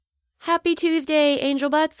Happy Tuesday, Angel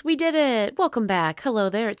Butts. We did it. Welcome back. Hello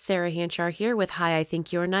there. It's Sarah Hanchar here with Hi, I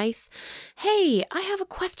Think You're Nice. Hey, I have a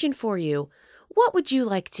question for you. What would you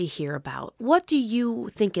like to hear about? What do you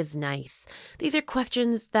think is nice? These are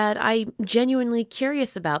questions that I'm genuinely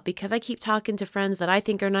curious about because I keep talking to friends that I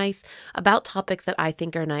think are nice about topics that I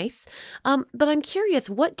think are nice. But I'm curious,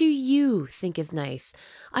 what do you think is nice?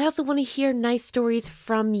 I also want to hear nice stories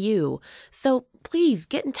from you. So please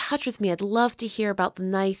get in touch with me. I'd love to hear about the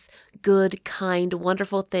nice, good, kind,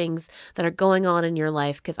 wonderful things that are going on in your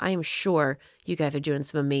life because I am sure you guys are doing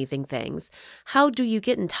some amazing things. How do you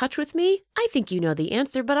get in touch with me? I think you know the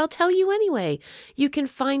answer, but I'll tell you anyway. You can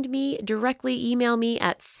find me directly, email me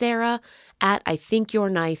at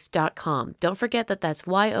sarah@ithinkyournice.com. Don't forget that that's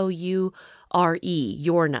YOURE,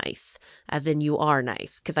 you're nice, as in you are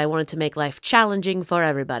nice, because I wanted to make life challenging for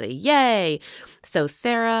everybody. Yay! So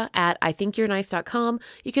sarah@ithinkyournice.com.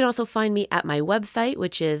 You can also find me at my website,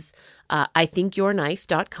 which is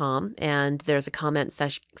ithinkyournice.com, and there's a comment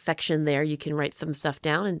section there. You can write some stuff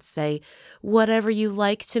down and say whatever you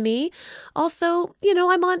like to me. Also,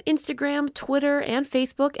 I'm on Instagram, Twitter, and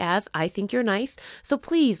Facebook as I Think You're Nice. So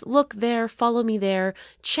please look there, follow me there,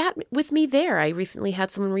 chat with me there. I recently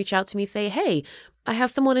had someone reach out to me, say, hey, I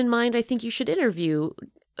have someone in mind I think you should interview.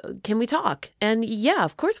 Can we talk? And yeah,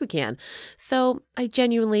 of course we can. So I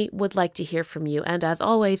genuinely would like to hear from you. And as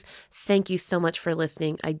always, thank you so much for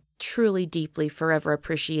listening. I truly, deeply, forever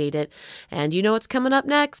appreciate it. And you know what's coming up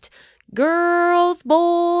next? Girls,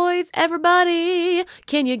 boys, everybody,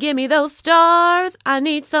 can you give me those stars? I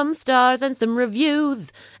need some stars and some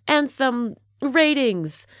reviews and some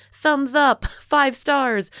ratings. Thumbs up, 5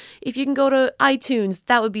 stars. If you can go to iTunes,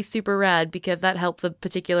 that would be super rad because that helps a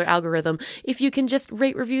particular algorithm. If you can just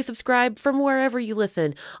rate, review, subscribe from wherever you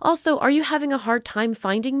listen. Also, are you having a hard time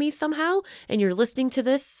finding me somehow and you're listening to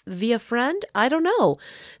this via friend? I don't know.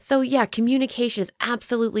 So yeah, communication is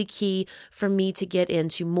absolutely key for me to get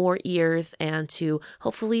into more ears and to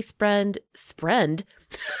hopefully spread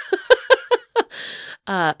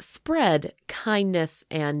kindness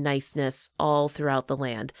and niceness all throughout the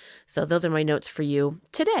land. So those are my notes for you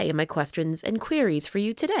today and my questions and queries for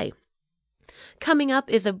you today. Coming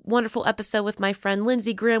up is a wonderful episode with my friend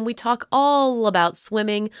Lindsay Grimm. We talk all about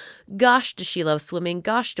swimming. Gosh, does she love swimming?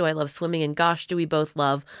 Gosh, do I love swimming? And gosh, do we both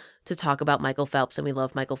love to talk about Michael Phelps, and we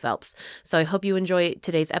love Michael Phelps. So I hope you enjoy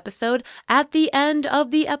today's episode. At the end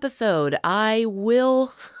of the episode,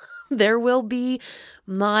 there will be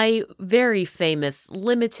my very famous,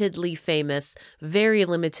 limitedly famous, very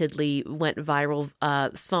limitedly went viral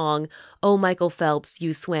song, Oh, Michael Phelps,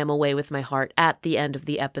 You Swam Away With My Heart, at the end of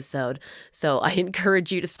the episode. So I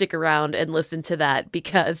encourage you to stick around and listen to that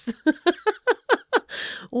because,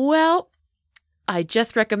 well, I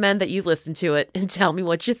just recommend that you listen to it and tell me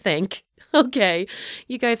what you think. Okay,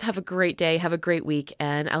 you guys have a great day, have a great week,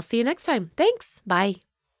 and I'll see you next time. Thanks. Bye.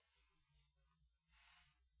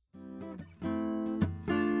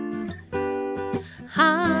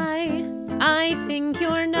 Hi, I think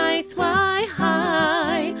you're nice. Why,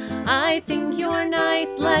 hi, I think you're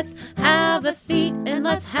nice. Let's have a seat and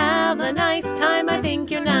let's have a nice time. I think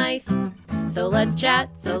you're nice. So let's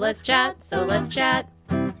chat, so let's chat, so let's chat.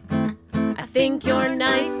 I think you're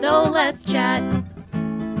nice, so let's chat.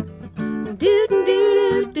 Do do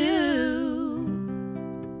do do.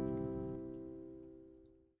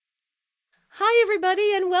 Hi,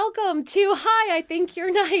 everybody, and welcome to Hi, I Think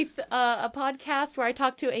You're Nice, a podcast where I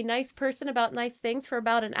talk to a nice person about nice things for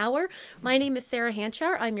about an hour. My name is Sarah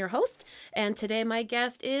Hanchar. I'm your host, and today my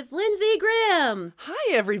guest is Lindsay Grimm.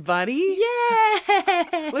 Hi, everybody.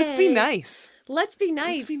 Yay! Let's be nice. Let's be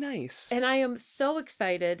nice. Let's be nice. And I am so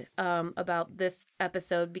excited about this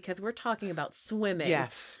episode because we're talking about swimming.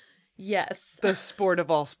 Yes. Yes. The sport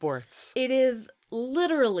of all sports. It is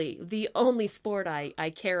literally the only sport I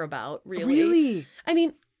care about, really. Really? I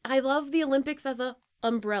mean, I love the Olympics as a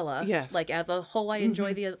umbrella. Yes. Like, as a whole, I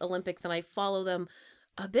enjoy the Olympics, and I follow them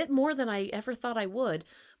a bit more than I ever thought I would.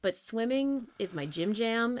 But swimming is my gym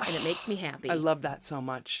jam, and it makes me happy. I love that so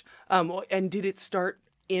much. And did it start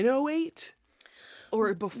in '08?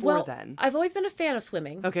 Or before then? I've always been a fan of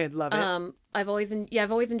swimming. Okay, love it. I've always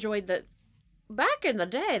enjoyed the... Back in the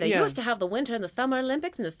day, they used to have the Winter and the Summer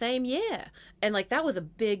Olympics in the same year. And, like, that was a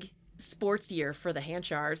big sports year for the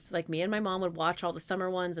Hanchars. Like, me and my mom would watch all the summer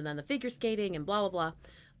ones and then the figure skating and blah, blah,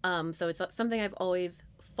 blah. So it's something I've always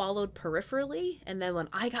followed peripherally. And then when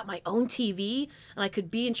I got my own TV and I could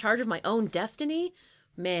be in charge of my own destiny,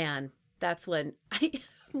 man, that's when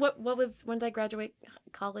when did I graduate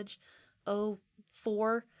college?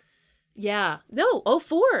 04. Yeah. No,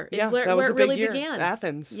 04 is where that was it a big really year. began.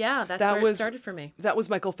 Athens. Yeah, that's That where was- it started for me. That was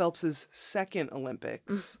Michael Phelps's second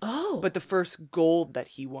Olympics. Oh. But the first gold that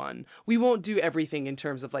he won. We won't do everything in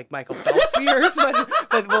terms of like Michael Phelps years,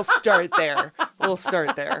 but we'll start there.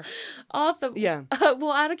 Awesome. Yeah.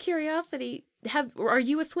 Well, out of curiosity, are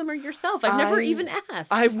you a swimmer yourself? I've never even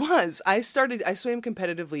asked. I swam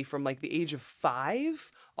competitively from like the age of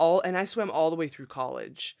 5, and I swam all the way through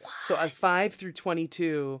college. So at 5 through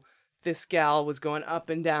 22, this gal was going up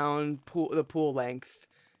and down the pool length.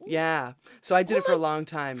 Yeah. So I did it for a long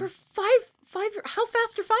time. For five, how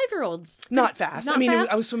fast are 5-year-olds? Not fast. Not I mean,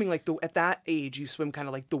 fast? I was swimming like at that age, you swim kind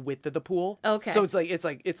of like the width of the pool. Okay. So it's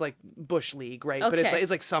like bush league, right? But Okay.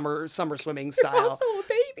 it's like summer swimming style. You're also a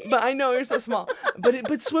baby. But I know you're so small.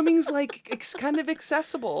 But swimming's like it's kind of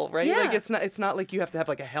accessible, right? Yeah. Like it's not like you have to have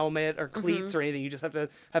like a helmet or cleats or anything. You just have to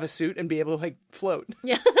have a suit and be able to like float.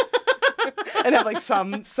 Yeah. And have like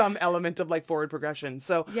some element of like forward progression.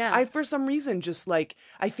 So Yeah. I for some reason just like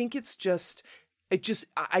I think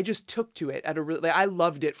I just took to it at a really, like, I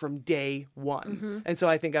loved it from day one. And so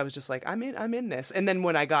I think I was just like, I'm in this. And then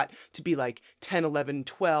when I got to be like 10, 11,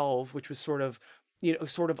 12, which was sort of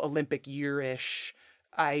Olympic year-ish,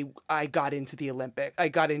 I got into the Olympic. I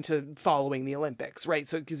got into following the Olympics, right?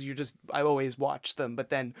 So because I always watched them, but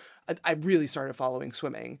then I really started following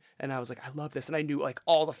swimming, and I was like, I love this, and I knew like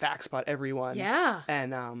all the facts about everyone. Yeah.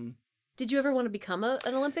 And Did you ever want to become an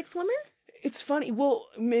Olympic swimmer? it's funny. Well,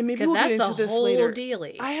 maybe Because we'll get that's into a this whole later.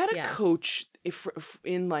 dealie. I had a Yeah. coach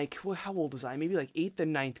in like, well, how old was I? Maybe like 8th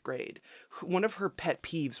and 9th grade. One of her pet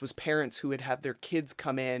peeves was parents who would have their kids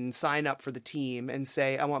come in, sign up for the team, and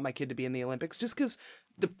say, "I want my kid to be in the Olympics," just because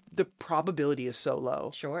the probability is so low.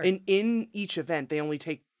 Sure. In each event, they only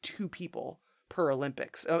take 2 people per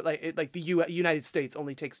Olympics. Like the United States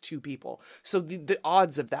only takes 2 people. So the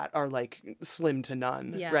odds of that are like slim to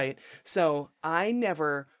none, Yeah. right? So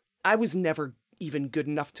I was never even good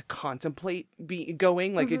enough to contemplate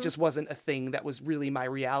going. Like it just wasn't a thing that was really my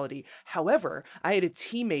reality. However, I had a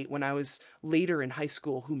teammate when I was later in high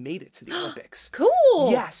school who made it to the Olympics.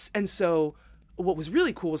 Cool. Yes. And so what was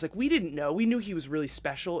really cool was like we knew he was really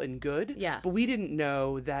special and good. Yeah. But we didn't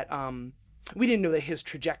know that his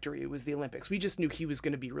trajectory was the Olympics. We just knew he was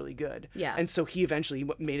going to be really good. Yeah. And so he eventually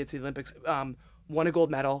made it to the Olympics, won a gold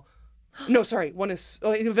medal. No, sorry, he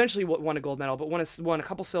eventually won a gold medal, but won a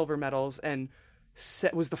couple silver medals and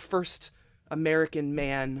was the first American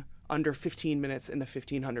man under 15 minutes in the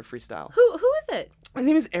 1500 freestyle. Who is it? His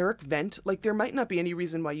name is Eric Vent. Like there might not be any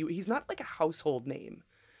reason why he's not like a household name.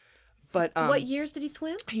 But What years did he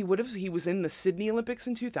swim? he was in the Sydney Olympics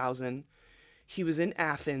in 2000. He was in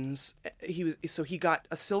Athens. He got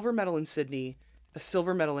a silver medal in Sydney, a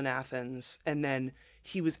silver medal in Athens, and then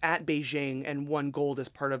he was at Beijing and won gold as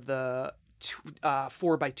part of the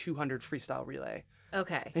 4x200 freestyle relay.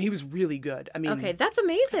 Okay. And he was really good. I mean, Okay, that's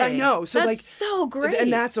amazing. I know. So that's like so great.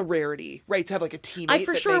 and that's a rarity, right? To have like a teammate. I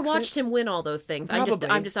for that sure makes it. watched him win all those things. Probably.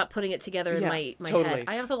 I'm just not putting it together in Yeah, my totally. head.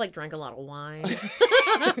 I also like drank a lot of wine.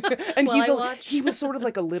 And while I watched. he was sort of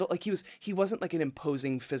like a little like he wasn't like an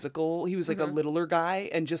imposing physical. He was like a littler guy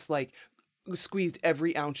and just like squeezed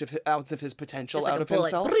every ounce of his potential Just like out a of bullet.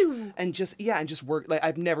 himself Brew. and just worked. Like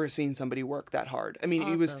I've never seen somebody work that hard. I mean,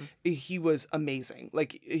 Awesome. he was amazing.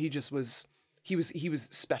 Like he was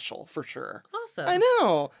special for sure. Awesome. I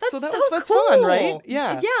know. That's so that's cool. fun, right?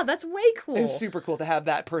 Yeah. Yeah, that's way cool. It's super cool to have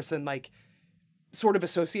that person like sort of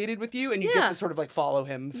associated with you and you Yeah. get to sort of like follow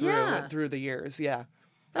him Yeah. through the years. Yeah.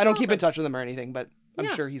 I don't keep in awesome. touch with him or anything, but I'm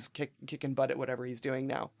Yeah. sure he's kicking butt at whatever he's doing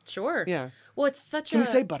now. Sure. Yeah. Well, it's such Can a... we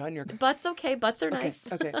say butt on your... Butts okay. Butts are nice.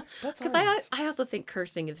 Okay. Butts Because are nice. I also think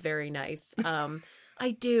cursing is very nice.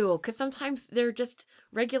 I do, because sometimes they're just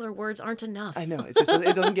regular words aren't enough. I know. It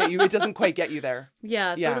doesn't get you. It doesn't quite get you there.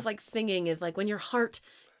 Yeah, Yeah. sort of like singing is like when your heart,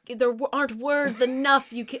 there aren't words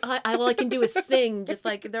enough. All I can do is sing. Just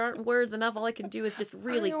like there aren't words enough. All I can do is just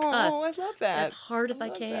really cuss. Oh, I love that. as hard as I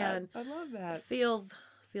love can. that. I love that.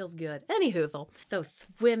 Feels good. Any hoozle. So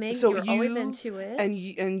swimming, So you were always into it.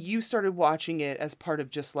 And you started watching it as part of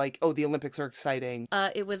just like, oh, the Olympics are exciting.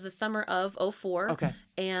 It was the summer of 04. Okay.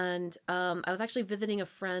 And I was actually visiting a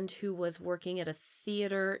friend who was working at a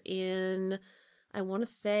theater in, I want to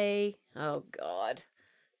say, oh God,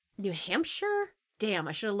 New Hampshire? Damn,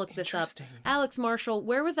 I should have looked this up. Interesting. Alex Marshall,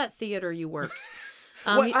 where was that theater you worked?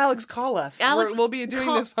 Alex, call us. Alex, We'll be doing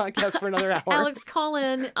this podcast for another hour. Alex, call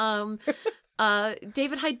in.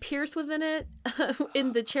 David Hyde Pierce was in it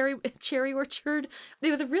in the Cherry Orchard.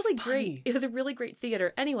 It was a really great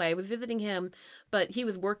theater. Anyway, I was visiting him, but he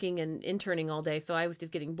was working and interning all day, so I was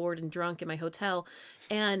just getting bored and drunk in my hotel.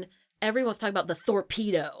 And everyone was talking about the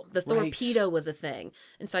torpedo. The torpedo was a thing.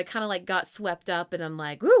 And so I kind of like got swept up and I'm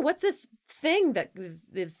like, ooh, what's this thing that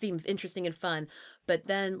this seems interesting and fun? But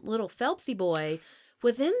then little Phelpsy boy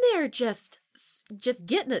was in there just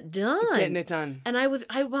getting it done. Getting it done. And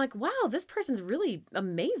I'm like, wow, this person's really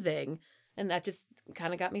amazing. And that just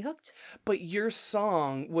kind of got me hooked. But your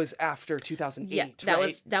song was after 2008, yeah, that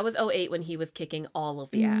right? that was 2008 when he was kicking all of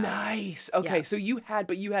the ass. Nice. Okay, Yeah. so you had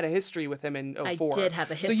a history with him in 2004. I did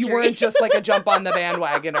have a history. So you weren't just like a jump on the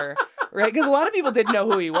bandwagoner, right? Because a lot of people didn't know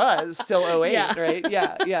who he was till 2008, Yeah. right?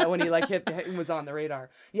 Yeah, when he like was on the radar.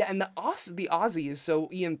 Yeah, and the Aussies, so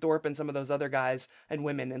Ian Thorpe and some of those other guys and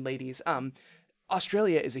women and ladies,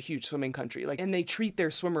 Australia is a huge swimming country, like, and they treat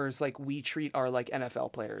their swimmers like we treat our like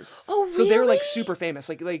NFL players. Oh, really? So they're like super famous,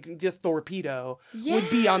 like the Torpedo would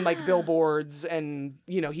be on like Yeah. billboards, and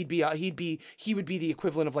you know he would be the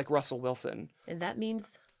equivalent of like Russell Wilson. And that means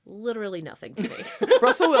literally nothing to me.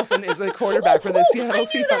 Russell Wilson is a quarterback for the Seattle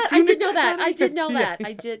Seahawks. I did know that. I did know that. Yeah.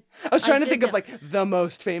 I did. I was trying to did think know. of like the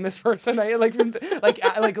most famous person I like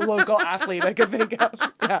like local athlete I could think of.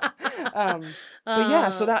 Yeah. But yeah,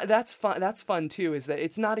 so that's fun. That's fun too. Is that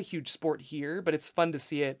it's not a huge sport here, but it's fun to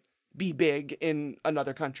see it be big in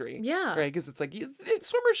another country. Yeah. Right, because it's like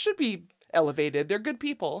swimmers should be elevated. They're good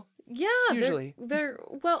people. Yeah, Usually. they're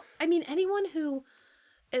well, I mean, anyone who,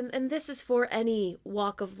 and this is for any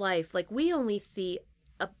walk of life, like we only see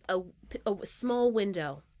a small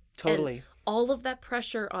window. Totally. And all of that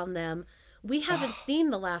pressure on them. We haven't seen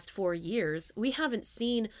the last 4 years. We haven't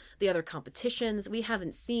seen the other competitions. We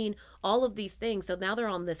haven't seen all of these things. So now they're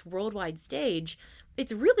on this worldwide stage.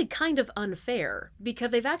 It's really kind of unfair because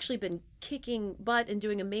they've actually been kicking butt and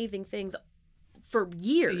doing amazing things for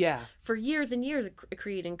years. Yeah. For years and years,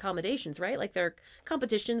 creating accommodations, right? Like there are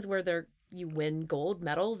competitions where you win gold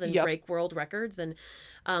medals and Yep. break world records, and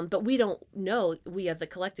but we don't know. We as a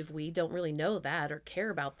collective, we don't really know that or care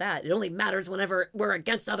about that. It only matters whenever we're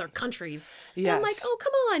against other countries. And I'm like, Yes. oh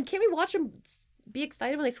come on, can't we watch them be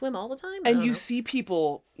excited when they swim all the time? I And don't you know. see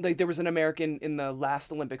people, like there was an American in the last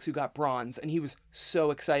Olympics who got bronze, and he was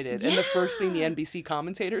so excited. And the first thing the NBC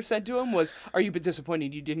commentator said to him was, "Are you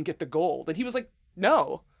disappointed you didn't get the gold?" And he was like,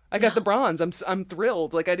 "No, I got the bronze. I'm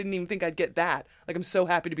thrilled. Like I didn't even think I'd get that. Like I'm so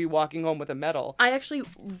happy to be walking home with a medal." I actually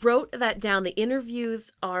wrote that down. The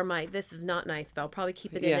interviews are this is not nice, but I'll probably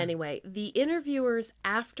keep it in Yeah. anyway. The interviewers,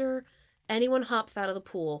 after anyone hops out of the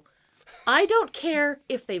pool, I don't care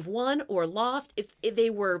if they've won or lost, if they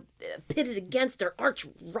were pitted against their arch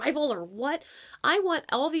rival or what. I want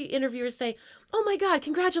all the interviewers to say, "Oh my God,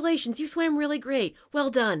 congratulations, you swam really great. Well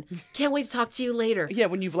done. Can't wait to talk to you later." Yeah,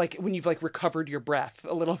 when you've recovered your breath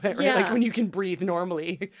a little bit, right? Yeah. Like when you can breathe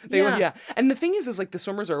normally. Yeah. And the thing is like the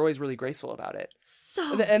swimmers are always really graceful about it.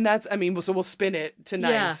 So And that's, I mean, so we'll spin it to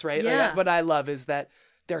nice, Yeah, right? yeah. Like, what I love is that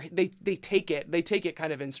they take it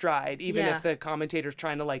kind of in stride, even Yeah. if the commentator's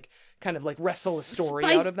trying to like kind of like wrestle a story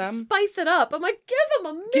spice, out of them. Spice it up. I'm like, give them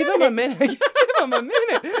a minute. Give them a minute. Give them a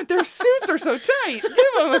minute. Their suits are so tight.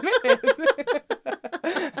 Give them a minute.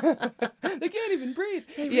 They can't even breathe.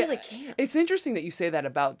 They really can't. It's interesting that you say that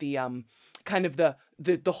about the kind of the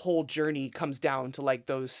whole journey comes down to like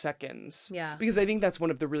those seconds. Yeah. Because I think that's one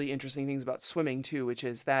of the really interesting things about swimming too, which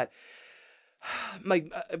is that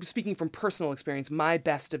speaking from personal experience, my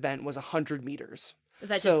best event was 100 meters. Is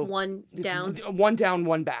that So, just one down? One down,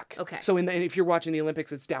 one back. Okay. So if you're watching the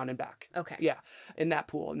Olympics, it's down and back. Okay. Yeah, in that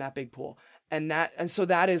pool, in that big pool, and so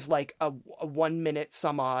that is like a 1 minute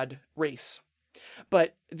some odd race.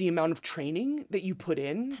 But the amount of training that you put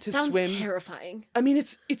in to Sounds swim, terrifying. I mean,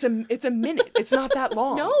 it's a minute. It's not that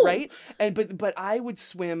long, No. right? And but I would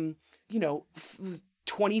swim,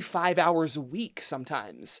 25 hours a week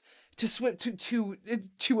sometimes to swim to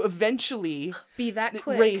eventually Be that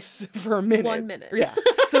quick. race for a minute. 1 minute. Yeah.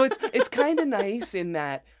 So it's kind of nice in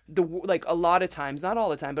that a lot of times, not all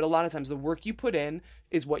the time, but a lot of times the work you put in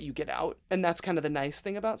is what you get out. And that's kind of the nice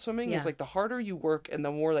thing about swimming is Yeah. like the harder you work and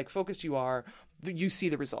the more like focused you are, you see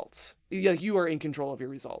the results. You are in control of your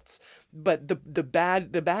results. But the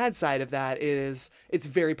bad side of that is it's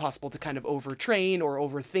very possible to kind of overtrain or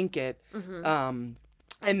overthink it. Mm-hmm.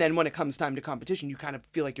 And then when it comes time to competition, you kind of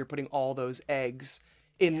feel like you're putting all those eggs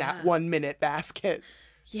in that Yeah. 1 minute basket.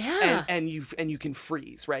 Yeah. And you can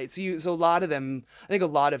freeze, right? So a lot of them, I think a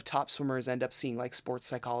lot of top swimmers end up seeing like sports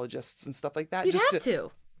psychologists and stuff like that. You'd have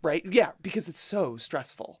to. Right? Yeah, because it's so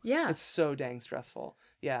stressful. Yeah. It's so dang stressful.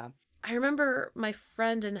 Yeah. I remember my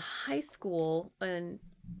friend in high school, and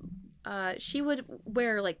she would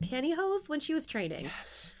wear like pantyhose when she was training.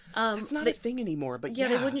 Yes. It's not a thing anymore, but Yeah,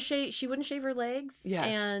 they wouldn't shave. She wouldn't shave her legs.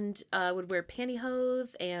 Yes. And would wear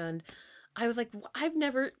pantyhose. And I was like, I've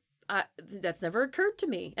never That's never occurred to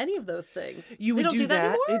me. Any of those things. You They would don't do that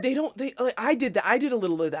anymore? They don't. They. Like, I did that. I did a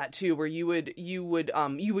little of that too, where you would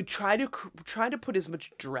try to put as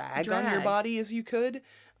much drag on your Drag. body as you could.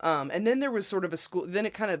 And then there was sort of a school. Then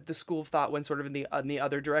it kind of the school of thought went sort of in the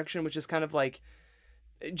other direction, which is kind of like,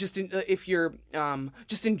 if you're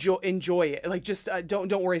just enjoy it, like just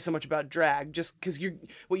don't worry so much about drag, just because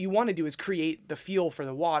what you want to do is create the feel for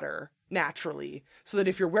the water naturally, so that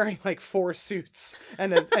if you're wearing like 4 suits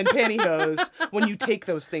and pantyhose, when you take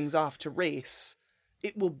those things off to race,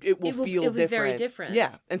 it will feel it'll be different. very different.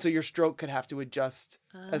 Yeah, and so your stroke could have to adjust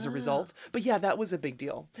as a result. But yeah, that was a big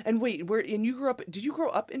deal. And wait, you grew up? Did you grow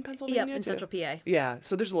up in Pennsylvania? Yep, in too? Central PA. Yeah,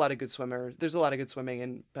 so there's a lot of good swimmers. There's a lot of good swimming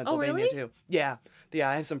in Pennsylvania really? too. Yeah,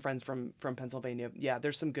 I have some friends from Pennsylvania. Yeah,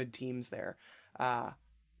 there's some good teams there.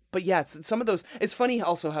 But yeah, some of those. It's funny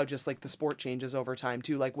also how just like the sport changes over time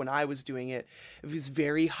too. Like when I was doing it, it was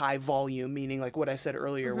very high volume, meaning like what I said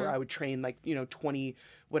earlier, where I would train like 20,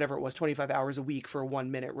 whatever it was, 25 hours a week for a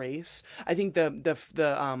 1-minute race. I think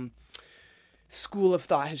the school of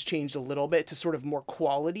thought has changed a little bit to sort of more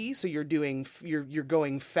quality. So you're going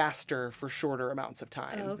faster for shorter amounts of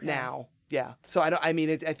time now. Yeah. So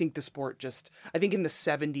I think the sport just, I think in the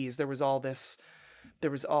 70s there was all this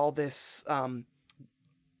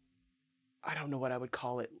I don't know what I would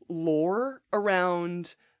call it, lore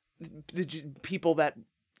around the people that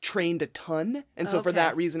trained a ton. And so for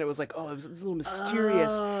that reason, it was like, it's a little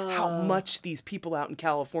mysterious how much these people out in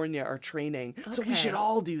California are training. So we should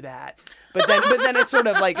all do that. But then it's sort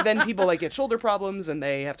of like, then people like get shoulder problems and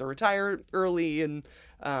they have to retire early, and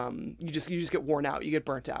you just get worn out. You get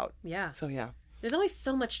burnt out. Yeah. So yeah. There's only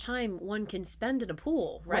so much time one can spend in a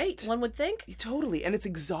pool, right? One would think. Totally. And it's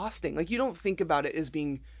exhausting. Like you don't think about it as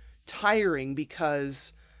being tiring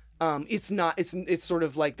because it's sort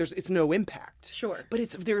of like it's no impact. Sure. But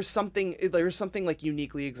there's something like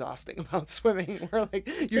uniquely exhausting about swimming, where like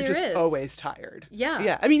you're There just is. always tired. Yeah.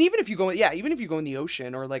 Yeah. I mean, even if you go in the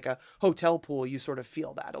ocean or like a hotel pool, you sort of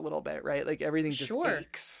feel that a little bit, right? Like everything just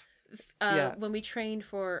aches. When we trained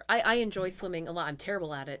for, I enjoy swimming a lot. I'm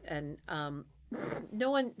terrible at it, and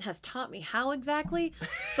no one has taught me how exactly,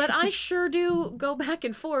 but I sure do go back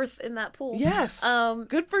and forth in that pool. Yes.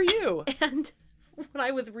 Good for you. And when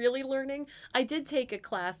I was really learning, I did take a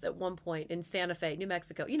class at one point in Santa Fe, New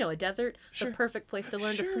Mexico. A desert, the perfect place to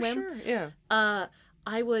learn to swim. Sure. Yeah.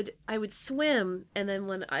 I would swim, and then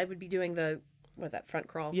when I would be doing the, what is that, front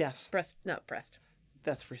crawl? Yes. Breast.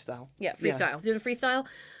 That's freestyle. Yeah, freestyle. Doing a freestyle.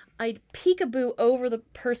 I'd peekaboo over the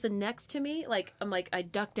person next to me. I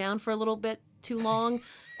duck down for a little bit too long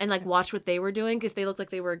and watch what they were doing, because they looked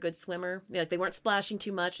like they were a good swimmer. They weren't splashing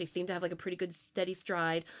too much. They seemed to have a pretty good steady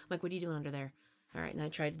stride. I'm like, what are you doing under there? All right. And I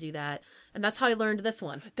tried to do that. And that's how I learned this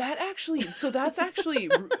one. That's actually, it's so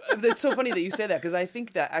funny that you say that, because I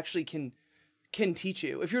think that actually can teach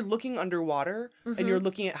you. If you're looking underwater and you're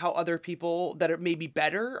looking at how other people that are maybe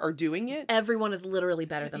better are doing it. Everyone is literally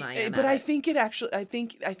better than I am. But I think that actually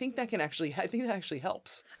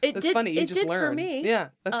helps. That's did, funny. You just did learn. For me. Yeah.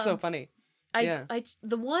 That's so funny. The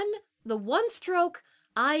one stroke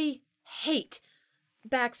I hate,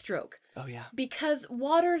 backstroke. Oh yeah. Because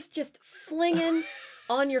water's just flinging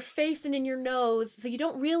on your face and in your nose, so you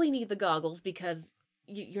don't really need the goggles because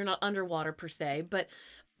you're not underwater per se, but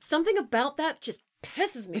something about that just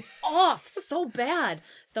pisses me off so bad.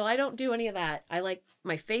 So I don't do any of that. I like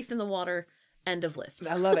my face in the water, end of list.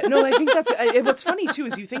 I love it. No, I think that's what's funny too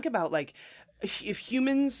is you think about if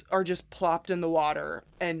humans are just plopped in the water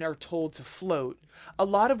and are told to float, a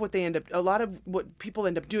lot of what people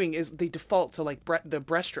end up doing is they default to the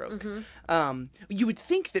breaststroke. You would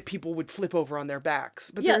think that people would flip over on their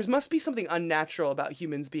backs, but there must be something unnatural about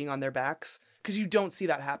humans being on their backs, because you don't see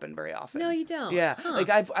that happen very often. No, you don't. Yeah. Huh.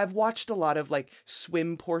 I've watched a lot of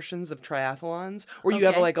swim portions of triathlons where you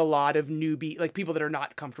have a lot of newbie, people that are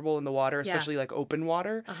not comfortable in the water, especially open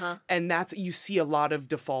water. Uh-huh. And you see a lot of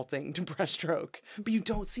defaulting to breaststroke, but you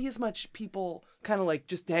don't see as much people kind of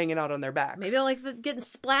just hanging out on their backs. Maybe I getting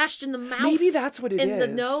splashed in the mouth. Maybe that's what it is. In the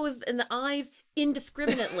nose and the eyes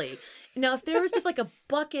indiscriminately. Now, if there was just a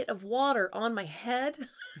bucket of water on my head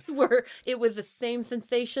where it was the same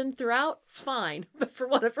sensation throughout, fine. But for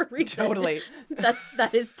whatever reason, totally, that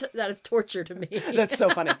is torture to me. That's so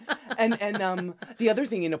funny. And the other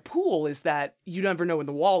thing in a pool is that you never know when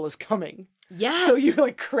the wall is coming. Yes. So you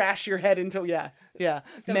crash your head into yeah.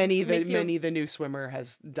 So the new swimmer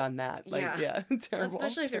has done that. Terrible.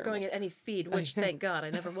 Especially if you're going at any speed, which thank God I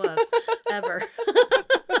never was ever.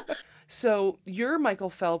 So your Michael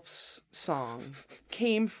Phelps song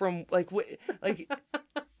came from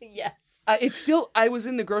Yes. It's still, I was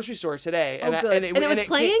in the grocery store today. And Oh, good. And it was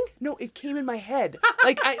playing? No, it came in my head.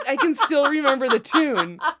 Like, I can still remember the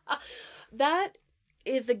tune. That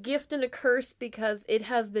is a gift and a curse because it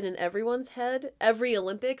has been in everyone's head. Every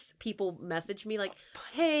Olympics, people message me like,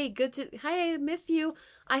 hey, I miss you.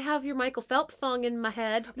 I have your Michael Phelps song in my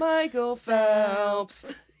head. Michael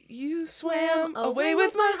Phelps, you swam away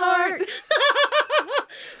with my heart.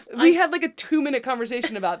 We had like a 2-minute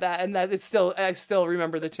conversation about that, and that I still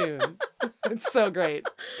remember the tune. It's so great.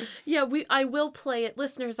 Yeah, I will play it.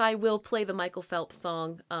 Listeners, I will play the Michael Phelps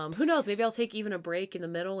song. Who knows? Maybe I'll take even a break in the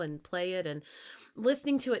middle and play it. And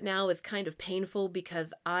listening to it now is kind of painful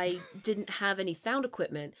because I didn't have any sound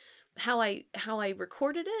equipment. How I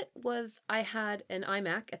recorded it was I had an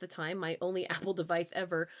iMac at the time, my only Apple device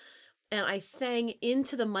ever. And I sang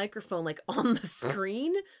into the microphone, like on the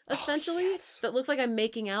screen, essentially. Oh, yes. So it looks like I'm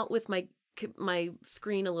making out with my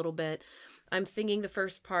screen a little bit. I'm singing the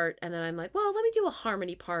first part, and then I'm like, well, let me do a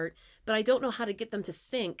harmony part, but I don't know how to get them to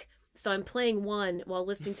sync. So I'm playing one while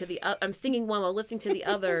listening to I'm singing one while listening to the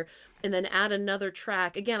other, and then add another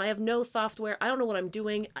track. Again, I have no software. I don't know what I'm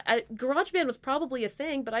doing. GarageBand was probably a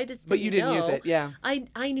thing, but I just didn't But you didn't know. use it, yeah.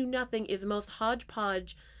 I knew nothing. Is the most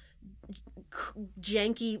hodgepodge,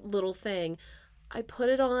 janky little thing. I put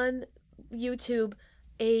it on YouTube.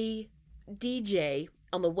 A DJ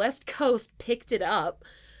on the West Coast picked it up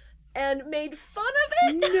and made fun of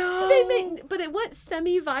it. No. But it went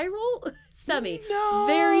semi-viral. No.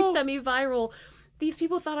 Very semi-viral. These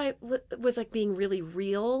people thought I was like being really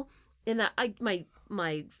real, and that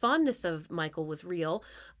my fondness of Michael was real,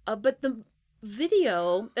 but the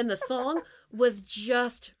video and the song was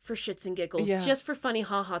just for shits and giggles, just for funny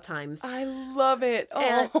ha-ha times. I love it.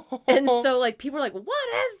 And so like people are like, what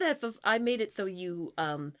is this? So I made it so you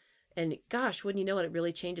and gosh, wouldn't you know it, it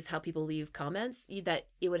really changes how people leave comments, that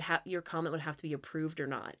it would have, your comment would have to be approved or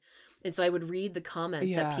not. And so I would read the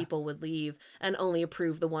comments that people would leave and only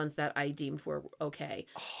approve the ones that I deemed were okay.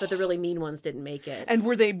 But the really mean ones didn't make it. And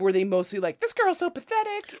were they mostly like, this girl's so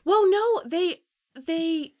pathetic? Well, no,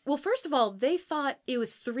 well, first of all, they thought it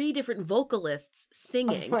was 3 different vocalists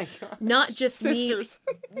singing. Oh my gosh. Not just Sisters.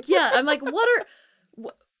 me. Yeah, I'm like,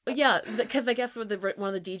 yeah, because I guess one of the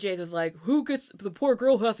DJs was like, who gets, the poor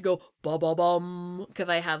girl who has to go ba ba bum, because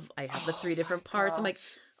I have the 3 different parts. I'm like,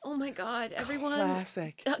 oh my God, everyone.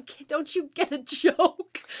 Classic. Don't you get a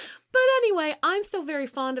joke? But anyway, I'm still very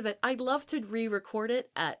fond of it. I'd love to re-record it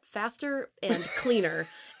at faster and cleaner.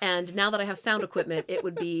 And now that I have sound equipment, it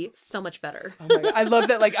would be so much better. Oh my God. I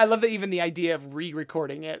love that even the idea of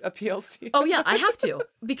re-recording it appeals to you. Oh yeah, I have to,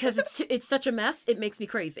 because it's such a mess. It makes me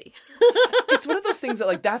crazy. It's one of those things that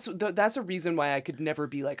like that's a reason why I could never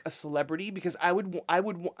be like a celebrity, because I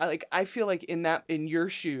feel like in your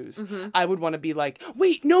shoes, I would want to be like,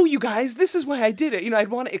 wait, no, you guys, this is why I did it. I'd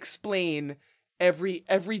want to explain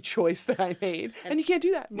every choice that I made. And you can't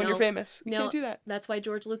do that when you're famous. You can't do that. That's why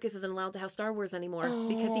George Lucas isn't allowed to have Star Wars anymore,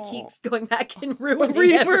 because he keeps going back and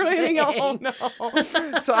ruining everything. Oh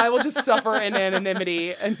no. So I will just suffer in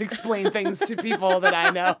anonymity and explain things to people that I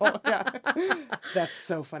know. Yeah. That's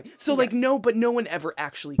so funny. So like but no one ever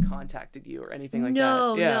actually contacted you or anything like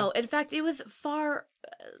that. No. In fact, it was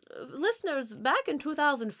listeners, back in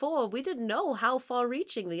 2004, we didn't know how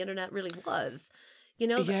far-reaching the internet really was.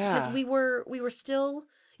 Because we were still,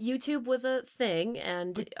 YouTube was a thing,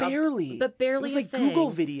 and but barely it was like a thing.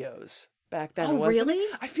 Google videos back then. Oh, wasn't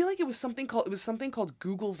really? I feel like it was something called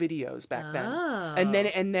Google Videos back then. Oh.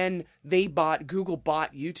 And then Google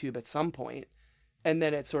bought YouTube at some point, and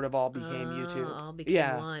then it sort of all became YouTube. All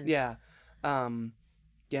became one. Yeah.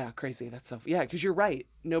 Yeah, crazy. That's so... Yeah, because you're right.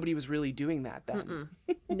 Nobody was really doing that then.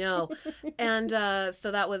 No. And so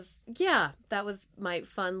that was my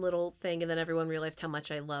fun little thing. And then everyone realized how much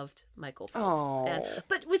I loved Michael Phelps.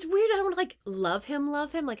 But it's weird. I don't like love him,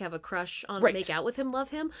 like have a crush on, make out with him,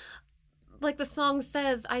 love him. Like the song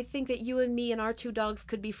says, I think that you and me and our 2 dogs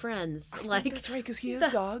could be friends. That's right, because he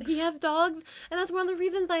has dogs. He has dogs, and that's one of the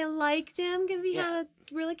reasons I liked him, because he had a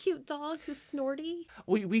really cute dog who's snorty.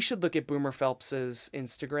 We should look at Boomer Phelps's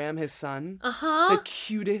Instagram, his son. Uh-huh. The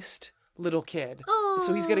cutest little kid. Aww.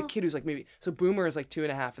 So he's got a kid who's like so Boomer is like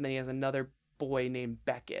 2.5, and then he has another boy named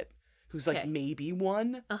Beckett, who's like maybe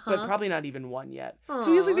 1, but probably not even 1 yet. Aww,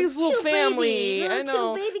 so he's like this little family. Babies, I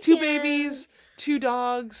know. 2 babies, 2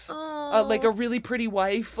 dogs, like a really pretty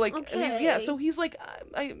wife. Like, so he's like,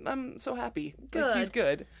 I'm so happy. Good. Like, he's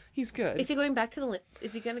good. Is he going back to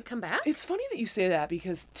is he going to come back? It's funny that you say that,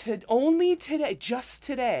 because just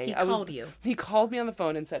today, he called me on the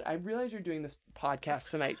phone and said, I realize you're doing this podcast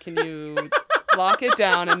tonight. Can you lock it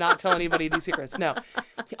down and not tell anybody these secrets? No.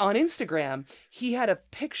 On Instagram, he had a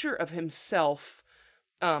picture of himself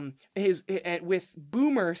his with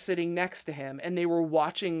Boomer sitting next to him, and they were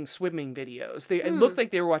watching swimming videos. It looked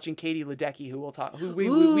like they were watching Katie Ledecky, who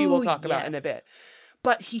we will talk about in a bit.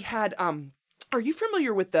 But he had are you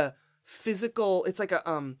familiar with the physical? It's like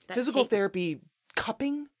a physical therapy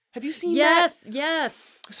cupping. Have you seen that?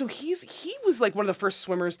 Yes. So he was like one of the first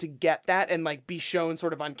swimmers to get that and like be shown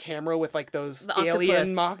sort of on camera with like those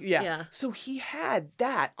alien yeah. So he had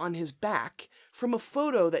that on his back from a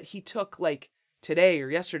photo that he took like today or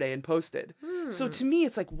yesterday and posted. So to me,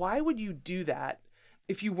 it's like, why would you do that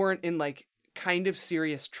if you weren't in like kind of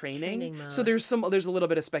serious training mode? So there's a little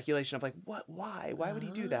bit of speculation of like, why would he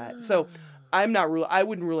do that? So I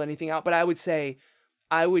wouldn't rule anything out, but I would say,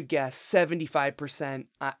 I would guess 75%.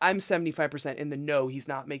 I'm 75% in the no, he's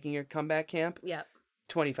not making a comeback camp. Yep.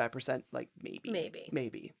 25% like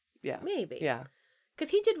maybe. Yeah. Maybe. Yeah. Because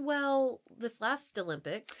he did well this last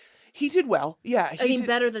Olympics. He did well. Yeah. I mean,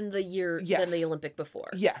 better than the Olympic before.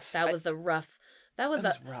 Yes. That was rough. That was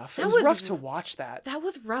rough. It was rough to watch that. That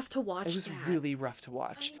was rough to watch. It was really rough to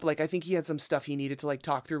watch. Like, I think he had some stuff he needed to like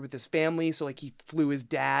talk through with his family. So like he flew his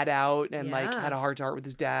dad out and like had a heart to heart with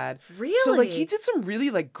his dad. Really? So like he did some really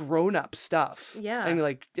like grown up stuff. Yeah.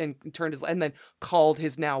 And turned and then called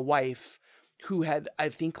his now wife, who had, I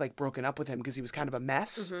think, like broken up with him because he was kind of a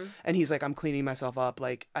mess. Mm-hmm. And he's like, I'm cleaning myself up.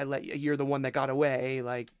 Like, you're the one that got away.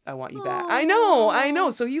 Like, I want you back. I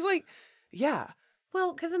know. So he's like, yeah.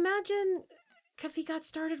 Well, because imagine, because he got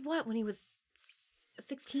started when he was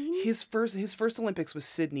 16? His first Olympics was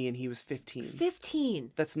Sydney and he was 15.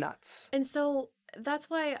 15. That's nuts. And so that's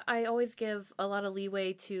why I always give a lot of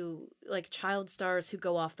leeway to like child stars who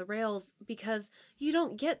go off the rails, because you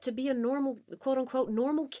don't get to be a normal, quote unquote,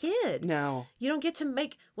 normal kid. No. You don't get to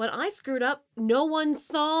when I screwed up, no one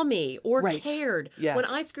saw me or cared. Yes. When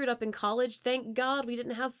I screwed up in college, thank God we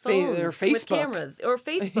didn't have phones or with cameras or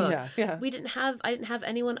Facebook. Yeah. I didn't have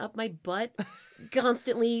anyone up my butt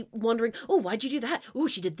constantly wondering, oh, why'd you do that? Oh,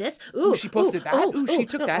 she did this. Oh, she posted that. Oh, she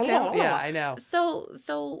took that down. Yeah, I know.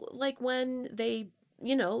 So like when they,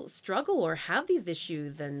 struggle or have these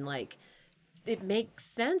issues, and like it makes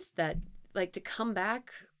sense that like to come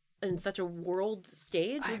back in such a world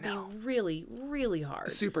stage would be really, really hard.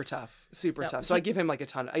 Super tough. So I give him like a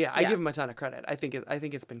ton. I give him a ton of credit. I think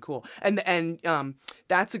it's been cool. And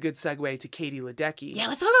that's a good segue to Katie Ledecky. Yeah,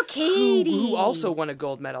 let's talk about Katie, who also won a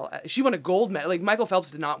gold medal. She won a gold medal. Like Michael Phelps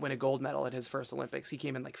did not win a gold medal at his first Olympics. He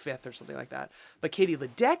came in like 5th or something like that. But Katie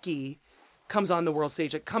Ledecky comes on the world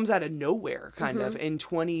stage. It comes out of nowhere, kind of, in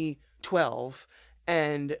 2012,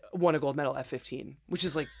 and won a gold medal at 15, which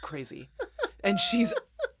is like crazy. And she's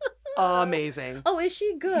amazing. Oh, is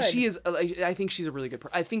she good? She is. I think she's a really good.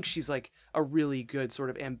 I think she's like a really good sort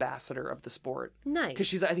of ambassador of the sport. Nice.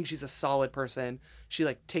 Because I think she's a solid person. She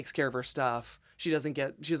like takes care of her stuff. She doesn't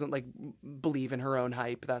like believe in her own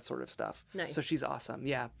hype, that sort of stuff. Nice. So she's awesome.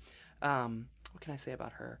 Yeah. What can I say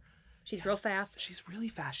about her? She's real fast. She's really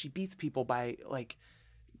fast. She beats people by like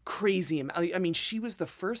crazy. I mean, she was the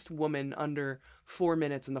first woman under 4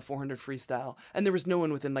 minutes in the 400 freestyle, and there was no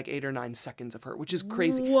one within like 8 or 9 seconds of her, which is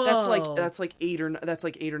crazy. Whoa. That's like 8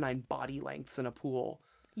 or 9 body lengths in a pool.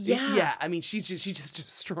 Yeah. I mean, she just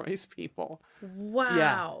destroys people.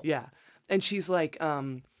 Wow. Yeah. And she's like,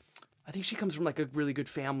 I think she comes from like a really good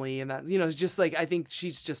family, and that, it's just like, I think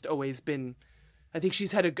she's just always been. I think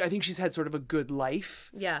she's had sort of a good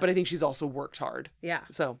life. Yeah. But I think she's also worked hard. Yeah.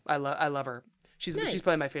 So I love her. She's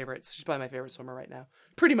probably my favorite. She's probably my favorite swimmer right now.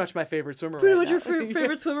 Pretty much my favorite swimmer right now. Pretty much your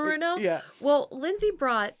favorite swimmer right now? Yeah. Well, Lindsay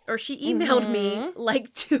she emailed me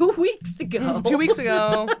like 2 weeks ago. 2 weeks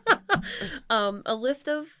ago. A list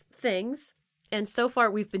of things. And so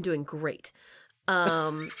far we've been doing great.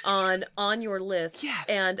 On your list.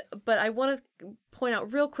 Yes. But I want to point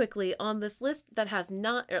out real quickly on this list that has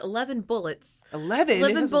 11 bullets.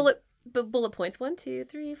 11 bullet points. 1, 2,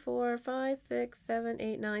 3, 4, 5, 6, 7,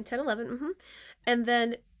 8, 9, 10, 11. Mm-hmm. And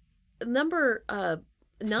then number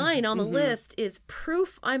 9 on the list is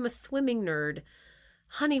proof I'm a swimming nerd.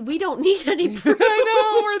 Honey, we don't need any proof. I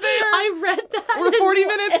know, we're there. I read that. We're 40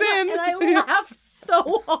 minutes in. And I laughed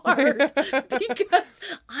so hard because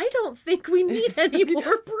I don't think we need any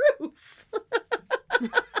more proof.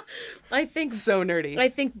 I think so nerdy. I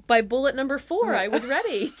think by bullet number 4, I was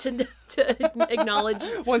ready to acknowledge.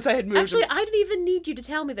 Once I had moved. Actually, I didn't even need you to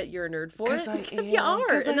tell me that you're a nerd for it because you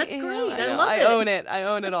are, and that's great. I love it. I own it. I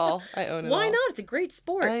own it all. Why not? It's a great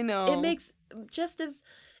sport. I know. It makes just as.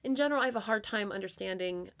 In general, I have a hard time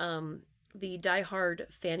understanding the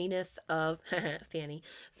diehard fanniness of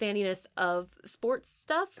fanniness of sports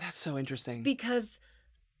stuff. That's so interesting. Because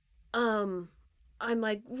I'm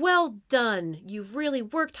like, well done. You've really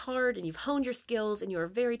worked hard and you've honed your skills and you're a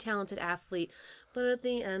very talented athlete. But at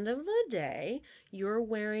the end of the day, you're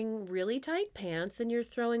wearing really tight pants and you're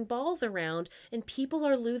throwing balls around and people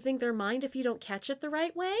are losing their mind if you don't catch it the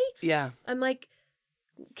right way. Yeah. I'm like,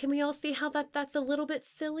 can we all see how that's a little bit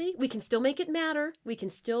silly? We can still make it matter. We can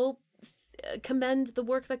still commend the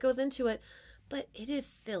work that goes into it. But it is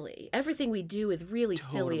silly. Everything we do is really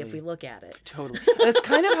silly if we look at it. Totally. That's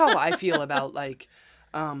kind of how I feel about like,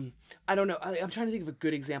 I don't know. I'm trying to think of a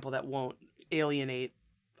good example that won't alienate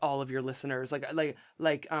all of your listeners. Like, I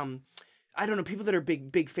don't know, people that are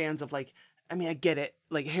big fans of like, I mean, I get it.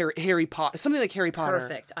 Like Harry Potter, something like Harry Potter.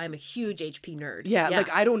 Perfect. I'm a huge HP nerd. Yeah,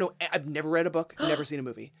 like I don't know. I've never read a book, never seen a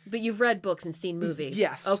movie. But you've read books and seen movies.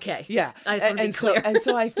 Yes. Okay. Yeah. I just want to be clear.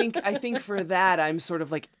 So I think for that, I'm sort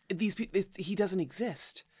of like these people. He doesn't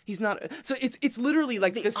exist. He's not. So it's literally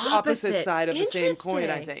like The this opposite side of the same coin.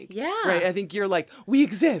 I Interesting. think. Yeah. Right. I think you're like, we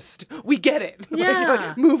exist. We get it. Yeah.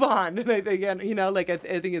 Like, move on. And I think, you know, like I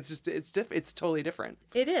think it's just it's totally different.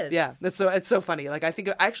 It is. Yeah, it's so funny. Like I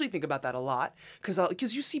actually think about that a lot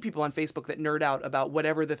because you see people on Facebook that nerd out about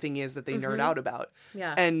whatever the thing is that they nerd out about.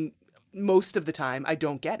 Yeah. And most of the time I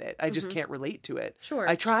don't get it. I just can't relate to it. Sure.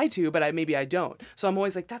 I try to, but maybe I don't. So I'm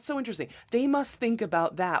always like, that's so interesting. They must think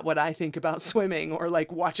about that, what I think about swimming or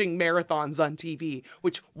like watching marathons on TV,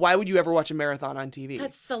 which why would you ever watch a marathon on TV?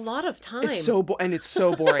 That's a lot of time. It's so and it's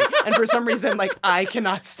so boring. And for some reason, like I can't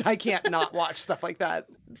not watch stuff like that.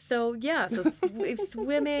 So yeah, so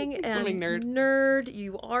swimming and Swimming nerd,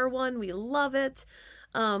 you are one. We love it.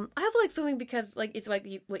 I also like swimming because like it's like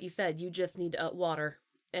what you said. You just need water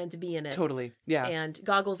and to be in it. Totally. Yeah. And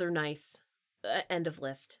goggles are nice. End of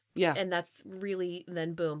list. Yeah. And that's really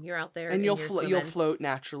then boom, you're out there And you'll you'll float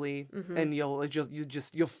naturally, and you'll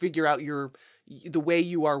figure out the way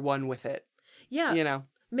you are one with it. Yeah. You know.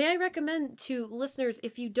 May I recommend to listeners,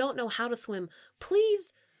 if you don't know how to swim,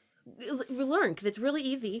 please learn because it's really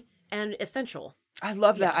easy and essential. I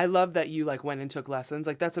love that. I love that you like went and took lessons.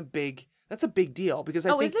 Like that's a big deal because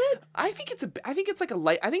I think is it? I think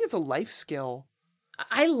it's a life skill.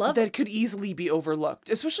 I love that could easily be overlooked,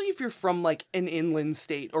 especially if you're from like an inland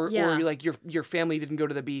state or you're like your family didn't go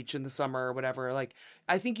to the beach in the summer or whatever. Like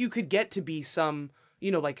I think you could get to be some, you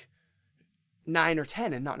know, like 9 or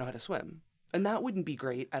 10 and not know how to swim. And that wouldn't be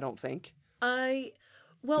great, I don't think.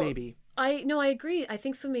 Maybe. I agree. I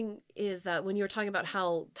think swimming is when you were talking about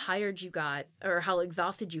how tired you got or how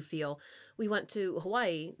exhausted you feel. We went to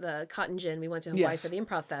Hawaii, the Cotton Gin. We went to Hawaii for the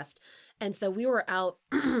Improv Fest. And so we were out,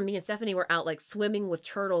 me and Stephanie were out like swimming with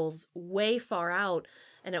turtles way far out.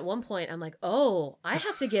 And at one point I'm like, oh, I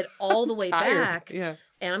have to get all the way back. Yeah.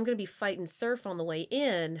 And I'm going to be fighting surf on the way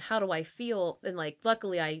in. How do I feel? And like,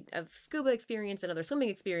 luckily I have scuba experience and other swimming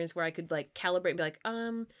experience where I could like calibrate and be like,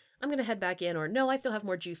 I'm going to head back in, or no, I still have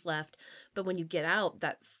more juice left. But when you get out,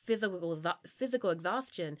 that physical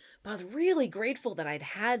exhaustion, but I was really grateful that I'd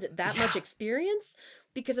had that much experience,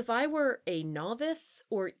 because if I were a novice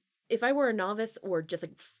or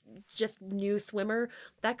just new swimmer,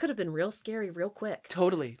 that could have been real scary real quick.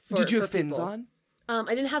 Totally. Did you have fins on? I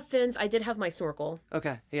didn't have fins. I did have my snorkel.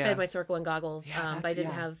 Okay. Yeah. I had my snorkel and goggles. But I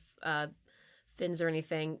didn't have fins or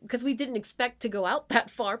anything because we didn't expect to go out that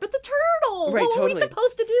far. But the turtle, right, what totally. were we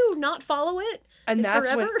supposed to do? Not follow it? And that's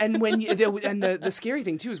forever? the scary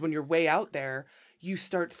thing too is when you're way out there, you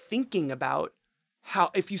start thinking about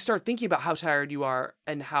how tired you are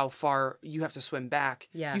and how far you have to swim back,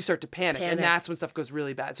 you start to panic. And that's when stuff goes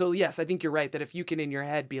really bad. So yes, I think you're right that if you can in your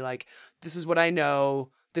head be like, this is what I know,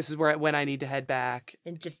 this is when I need to head back.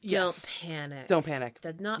 And just don't panic. Don't panic.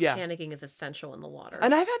 Panicking is essential in the water.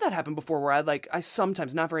 And I've had that happen before where I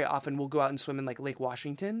sometimes, not very often, will go out and swim in like Lake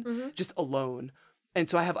Washington, just alone. And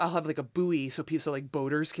so I'll have like a buoy so like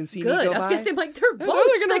boaters can see me go by. I was going to say, like, there are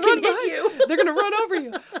boats that can hit you. They're going to run over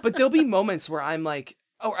you. But there'll be moments where I'm like,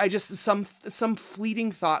 some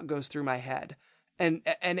fleeting thought goes through my head. And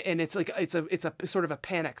it's like, it's a sort of a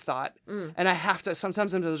panic thought. And I have to,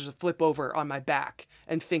 sometimes I'll just flip over on my back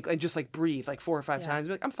and think and just like breathe like 4 or 5 times.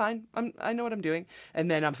 Be like, I'm fine. I know what I'm doing. And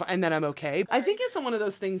then I'm okay. I think it's one of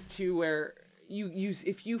those things too, where you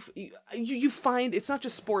find, it's not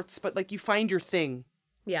just sports, but like you find your thing.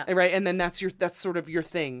 Yeah. Right. And then that's sort of your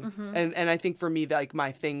thing. And I think for me, like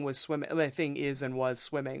my thing was swimming. My thing is and was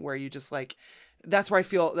swimming, where you just like, that's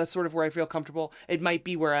sort of where I feel comfortable. It might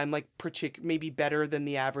be where I'm like maybe better than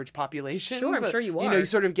the average population. Sure, I'm sure you are. You know, you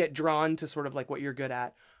sort of get drawn to sort of like what you're good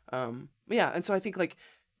at. Yeah. And so I think like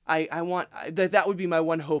I want that would be my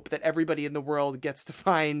one hope, that everybody in the world gets to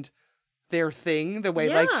find their thing the way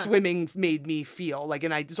like swimming made me feel like,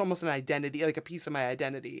 it's almost an identity, like a piece of my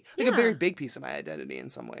identity, like a very big piece of my identity in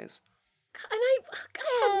some ways. And I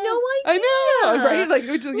had no idea. I know, right? Like,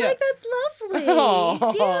 which is, yeah. Like, that's lovely.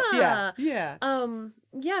 Oh, Yeah. yeah.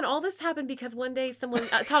 Yeah, and all this happened because one day someone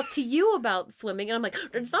talked to you about swimming, and I'm like,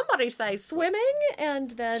 did somebody say swimming?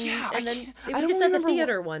 And then, we just at the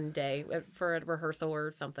theater one day for a rehearsal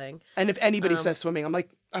or something. And if anybody says swimming, I'm like,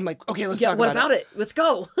 okay, let's talk what about it. Let's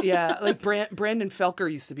go. Yeah, like Brandon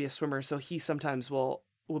Felker used to be a swimmer, so he sometimes will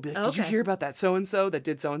be like, did you hear about that so and so that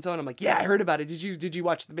did so and so? And I'm like, yeah, I heard about it. Did you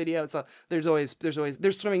watch the video? So there's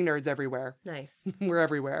swimming nerds everywhere. Nice. We're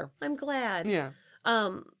everywhere. I'm glad. Yeah.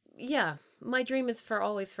 Yeah. My dream is for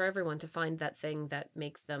everyone to find that thing that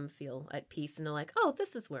makes them feel at peace, and they're like, oh,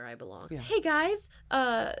 this is where I belong. Yeah. Hey guys,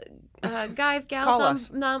 guys,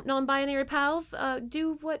 gals, non-binary pals,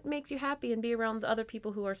 do what makes you happy and be around the other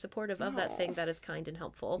people who are supportive of that thing that is kind and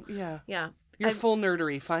helpful. Yeah. Yeah. Your full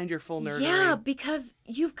nerdery. Find your full nerdery. Yeah, because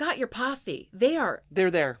you've got your posse. They're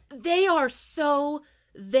there. They are so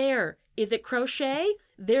there. Is it crochet?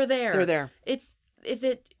 They're there. They're there. Is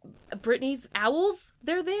it Brittany's owls?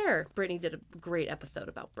 They're there. Brittany did a great episode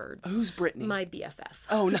about birds. Who's Brittany? My BFF.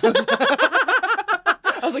 Oh, no.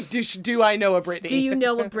 I was like, do I know a Brittany? Do you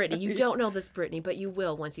know a Brittany? You don't know this Brittany, but you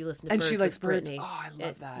will once you listen to Birds. And she likes birds. Brittany. Oh, I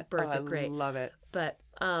love that. Birds are great. I love it. But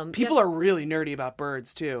people are really nerdy about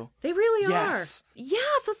birds too. They really are. Yeah,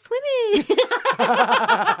 so swimming.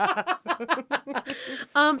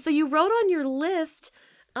 So you wrote on your list.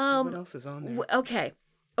 What else is on there?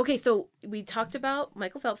 Okay, so we talked about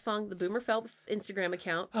Michael Phelps' song, the Boomer Phelps Instagram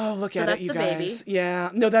account. Oh, look at it, you guys. Baby. Yeah.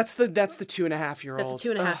 No, that's the 2.5-year-old. That's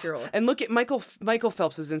the 2.5-year-old. And look at Michael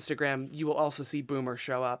Phelps' Instagram. You will also see Boomer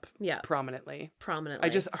show up prominently. Prominently. I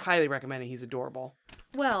just highly recommend it. He's adorable.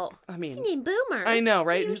 Well, I mean, you need Boomer. I know,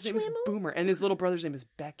 right? His name is Boomer, and his little brother's name is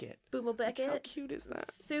Beckett. Boomer Beckett. How cute is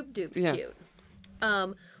that? Soup dupes cute.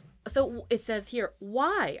 So it says here,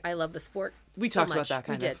 why I love the sport. We talked about that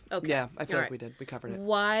kind of. We did. Okay. Yeah, I feel like we did. We covered it.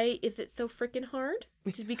 Why is it so freaking hard?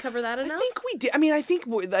 Did we cover that enough? I think we did. I mean, I think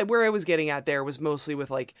where I was getting at there was mostly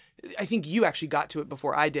with like, I think you actually got to it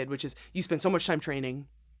before I did, which is you spend so much time training,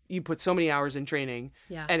 you put so many hours in training,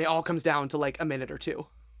 and it all comes down to like a minute or two.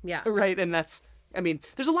 Yeah. Right. And that's, I mean,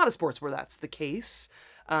 there's a lot of sports where that's the case.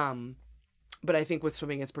 But I think with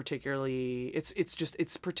swimming, it's particularly, it's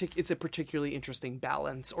a particularly interesting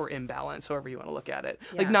balance or imbalance, however you want to look at it.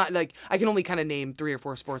 Yeah. Like not like I can only kind of name 3 or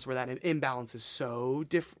 4 sports where that imbalance is so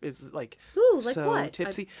different. Is like, so what?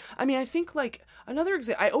 tipsy. I mean, I think like another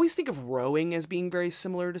example. I always think of rowing as being very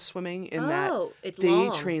similar to swimming in that they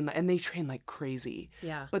long. train like crazy.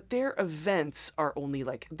 Yeah. But their events are only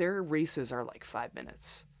like their races are like 5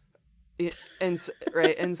 minutes. Which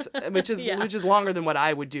is longer than what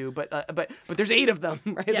I would do, but there's 8 of them,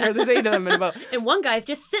 right? Yeah. There's 8 of them, and one guy's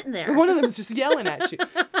just sitting there. One of them is just yelling at you.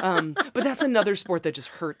 But that's another sport that just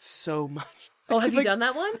hurts so much. Oh, have you done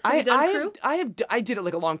that one? Have you done crew? I did it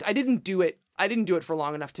like a long time. I didn't do it for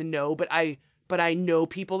long enough to know, but I know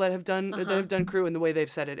people that have done crew, and the way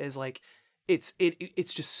they've said it is like it's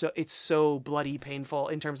just so bloody painful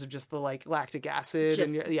in terms of just the like lactic acid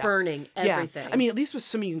just and burning everything. I mean, at least with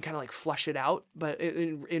swimming you can kind of like flush it out, but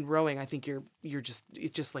in rowing I think it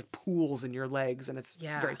just like pools in your legs and it's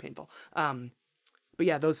very painful. But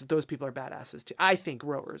yeah, those people are badasses too. I think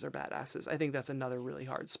rowers are badasses. I think that's another really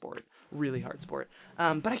hard sport.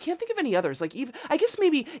 But I can't think of any others. Like even I guess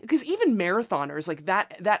maybe because even marathoners, like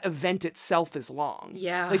that event itself is long.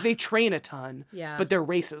 Yeah. Like they train a ton. Yeah. But their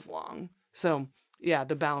race is long. So yeah,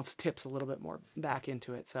 the balance tips a little bit more back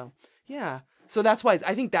into it. So yeah. So that's why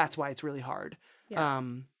I think that's why it's really hard. Yeah.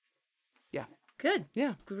 Yeah. Good.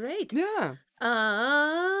 Yeah. Great. Yeah.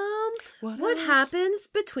 What happens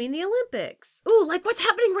between the Olympics? Ooh, like what's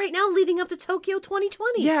happening right now leading up to Tokyo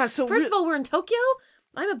 2020? Yeah, so first of all, we're in Tokyo.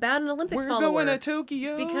 I'm about an Olympic follower. We're going to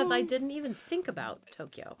Tokyo. Because I didn't even think about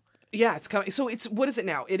Tokyo. Yeah, it's coming. So what is it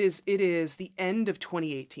now? It is the end of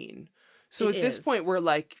 2018. So at this point we're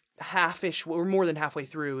like we're more than halfway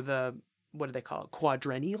through the, what do they call it?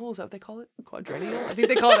 Quadrennial? Is that what they call it? Quadrennial? I think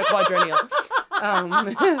they call it a quadrennial.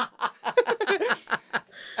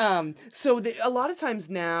 So a lot of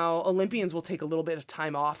times now Olympians will take a little bit of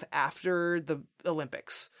time off after the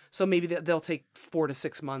Olympics. So maybe they'll take 4 to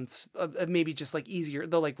 6 months of maybe just like easier.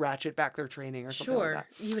 They'll like ratchet back their training or something like that.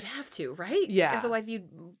 You would have to, right? Yeah. Otherwise you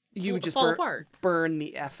would just fall apart. Burn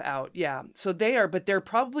the F out. Yeah. So but they're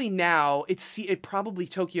probably now,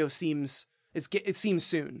 Tokyo seems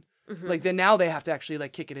soon. Mm-hmm. Like then now they have to actually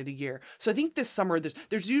like kick it into gear. So I think this summer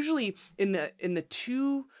there's usually in the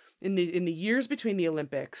years between the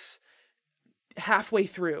Olympics, halfway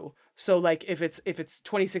through. So like if it's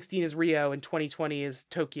 2016 is Rio and 2020 is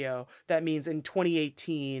Tokyo, that means in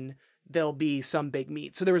 2018 there'll be some big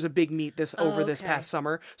meet. So there was a big meet this okay. past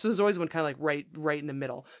summer. So there's always one kind of like right in the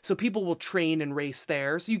middle. So people will train and race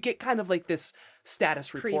there. So you get kind of like this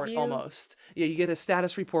status report Preview? almost. Yeah, you get a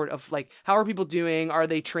status report of like, how are people doing? Are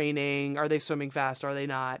they training? Are they swimming fast? Are they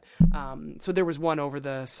not? So there was one over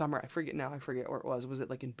the summer. I forget where it was. Was it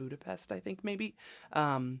like in Budapest, I think maybe?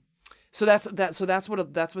 So that's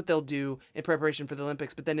what they'll do in preparation for the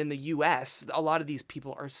Olympics. This, but then in the US, a lot of these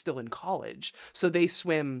people are still in college. So they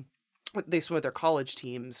swim with their college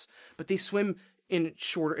teams, but they swim in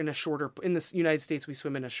the United States, we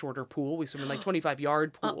swim in a shorter pool. We swim in like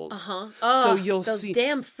 25-yard pools. Oh, so you'll those see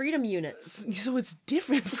damn freedom units. So it's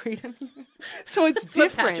different freedom. So it's That's what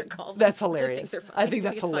different. Patrick calls them. That's hilarious. I think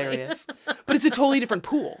that's hilarious. But it's a totally different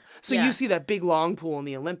pool. So Yeah. you see that big long pool in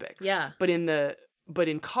the Olympics. Yeah. But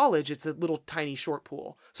in college, it's a little tiny short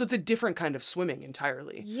pool. So it's a different kind of swimming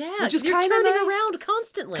entirely. Yeah, which is you're kind of turning nice. around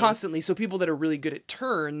constantly. Constantly. So people that are really good at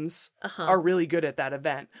turns are really good at that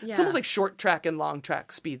event. It's Yeah. almost like short track and long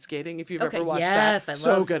track speed skating, if you've Okay, ever watched yes, that. I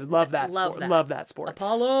So love- good. Love that love sport. that. Love that sport.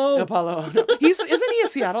 Apollo. No. Isn't he a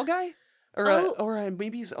Seattle guy? Or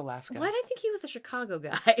maybe he's Alaska. Why did I think he was a Chicago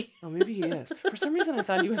guy? Oh, maybe he is. For some reason, I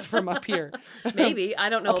thought he was from up here. Maybe. I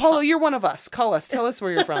don't know. Apollo, you're one of us. Call us. Tell us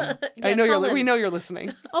where you're from. I know call in. we know you're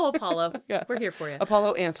listening. Oh, Apollo. Yeah. We're here for you.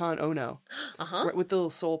 Apollo Anton Ono. Right, with the little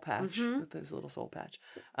soul patch. With his little soul patch.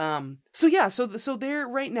 So they're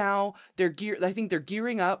right now, I think they're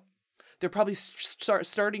gearing up. They're probably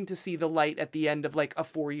starting to see the light at the end of like a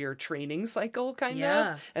 4-year training cycle, kind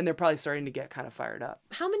of. And they're probably starting to get kind of fired up.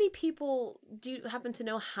 How many people, do you happen to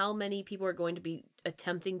know how many people are going to be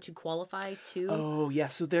attempting to qualify to? Oh, yeah.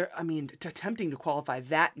 So attempting to qualify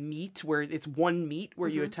that meet where it's one meet where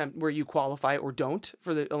you qualify or don't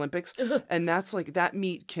for the Olympics. And that's like, that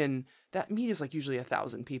meet is like usually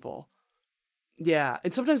 1,000 people. Yeah,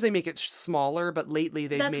 and sometimes they make it smaller, but lately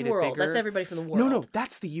they've made it bigger. That's everybody from the world. No,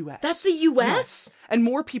 that's the U.S. That's the U.S.? Yes. And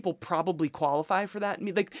more people probably qualify for that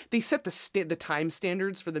meet. Like, they set the time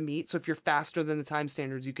standards for the meet, so if you're faster than the time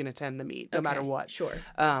standards, you can attend the meet, no matter what. Sure.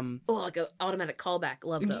 Like an automatic callback.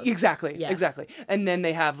 Love those. Exactly, Yes. exactly. And then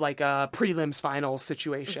they have like a prelims finals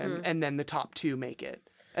situation, and then the top 2 make it.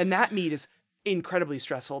 And that meet is incredibly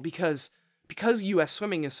stressful because U.S.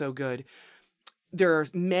 swimming is so good. There are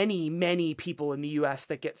many, many people in the U.S.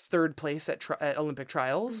 that get 3rd place at Olympic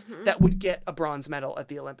trials that would get a bronze medal at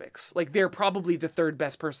the Olympics. Like, they're probably the 3rd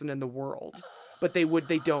best person in the world, but they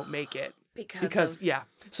don't make it because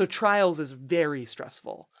So trials is very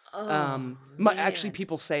stressful. Actually,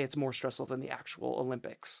 people say it's more stressful than the actual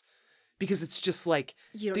Olympics. Because it's just like...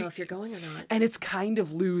 You don't know if you're going or not. And it's kind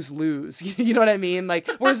of lose-lose. You know what I mean? Like,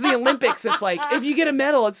 whereas the Olympics, it's like, if you get a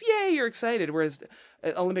medal, it's, yay, you're excited. Whereas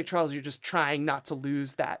Olympic trials, you're just trying not to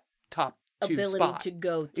lose that top 2 ability spot. to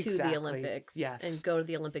go to Exactly. the Olympics. Yes. And go to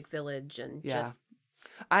the Olympic Village and just...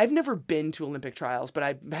 I've never been to Olympic trials, but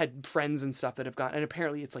I've had friends and stuff that have gone, and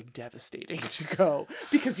apparently it's like devastating to go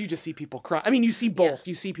because you just see people cry. I mean, you see both.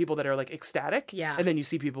 You see people that are like ecstatic, and then you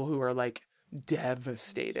see people who are like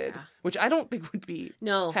devastated, which I don't think would be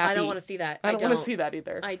happy. I don't want to see that. I don't want to see that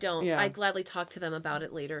either. I don't. Yeah. I gladly talk to them about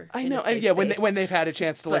it later. I know. When they've had a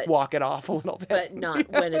chance to like walk it off a little bit, but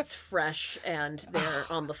not when it's fresh and they're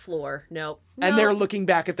on the floor. Nope. And they're looking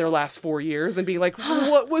back at their last 4 years and being like,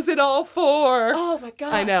 "What was it all for?" Oh my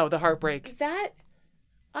god! I know, the heartbreak. That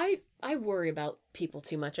I worry about people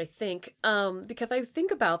too much, I think, because I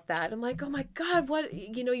think about that. I'm like, oh my God, what,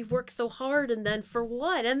 you've worked so hard and then for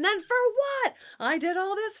what? And then for what? I did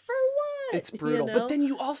all this for what? It's brutal. But then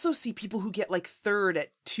you also see people who get like 3rd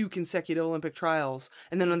at 2 consecutive Olympic trials.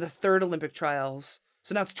 And then on the 3rd Olympic trials,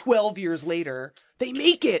 so now it's 12 years later, they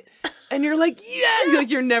make it. And you're like, yeah,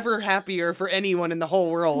 you're never happier for anyone in the whole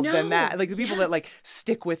world than that. Like the people that like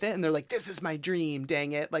stick with it and they're like, this is my dream,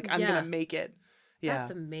 dang it. Like, I'm going to make it. Yeah.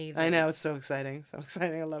 That's amazing. I know, it's so exciting. So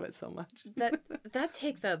exciting. I love it so much. That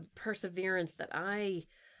takes a perseverance that I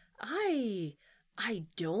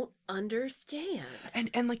don't understand.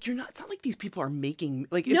 And like it's not like these people are making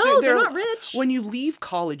like if no, they're not rich. When you leave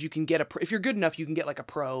college, you can get if you're good enough, you can get like a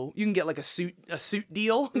pro. You can get like a suit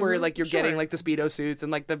deal where like you're getting like the Speedo suits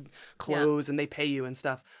and like the clothes and they pay you and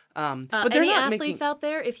stuff. But they're any not athletes out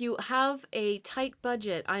there, if you have a tight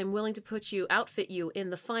budget, I am willing to outfit you in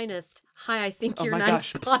the finest Hi, I Think You're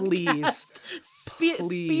Nice podcast. Please.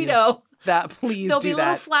 Speedo. Please There'll do be that.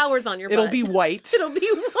 little flowers on your butt. It'll be white. It'll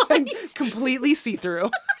be white. Completely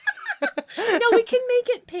see-through. No, we can make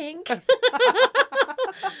it pink.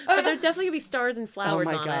 But there's definitely gonna be stars and flowers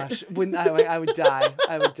Oh my on gosh, it. when I would die.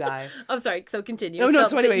 I would die. I'm sorry. So continue. No.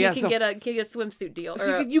 So anyway, you yeah. can So get a swimsuit deal.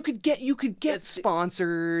 So or you could get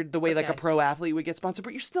sponsored the way like a Okay. pro athlete would get sponsored,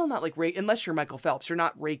 but you're still not like unless you're Michael Phelps, you're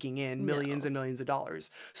not raking in millions and millions of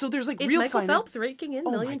dollars. So there's like is real Michael Phelps raking in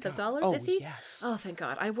Oh my millions of God. dollars? Oh, Is he? yes. Oh, thank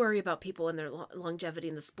God. I worry about people and their longevity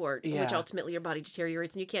in the sport, which Yeah. ultimately your body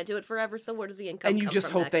deteriorates and you can't do it forever. So where does the income And you come just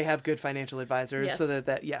from hope they next? have good financial advisors Yes. so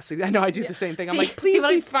that yes, I know I do the same thing. I'm See- like, see please what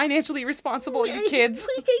be I- financially responsible, you kids.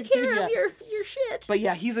 Please take care Yeah. of your shit. But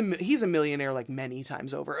yeah, he's a millionaire like many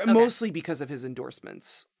times over, mostly because of his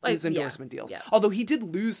endorsements, his yeah, endorsement deals. yeah. Although he did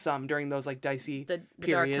lose some during those like dicey the dark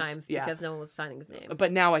periods. times Yeah. because no one was signing his name.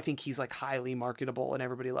 But now I think he's like highly marketable and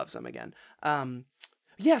everybody loves him again.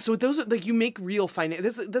 Yeah, so those are like you make real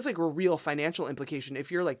that's like a real financial implication.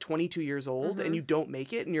 If you're like 22 years old and you don't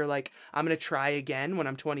make it and you're like, I'm gonna try again when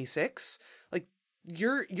I'm 26, like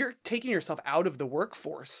you're taking yourself out of the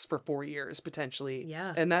workforce for 4 years potentially.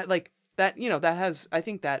 Yeah. And that that has, I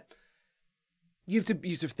think that you have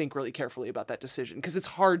to think really carefully about that decision because it's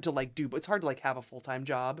hard to like have a full-time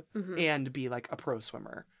job and be like a pro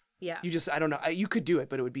swimmer. Yeah. I don't know. You could do it,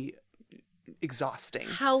 but it would be exhausting.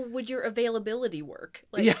 How would your availability work?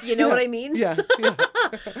 Like, Yeah, you know yeah, what I mean? Yeah.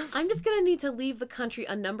 I'm just going to need to leave the country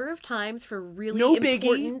a number of times for really No biggie.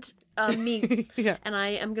 important meets. Yeah. And I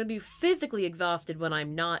am going to be physically exhausted when I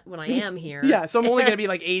am here. Yeah, so I'm only going to be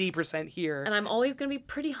like 80% here. And I'm always going to be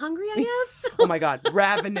pretty hungry, I guess. Oh my God,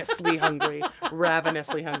 ravenously hungry.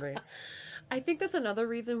 Ravenously hungry. I think that's another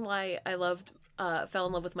reason why I fell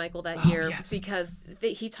in love with Michael that year yes. because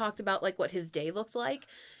he talked about like what his day looked like.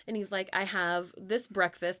 And he's like, I have this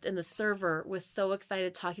breakfast, and the server was so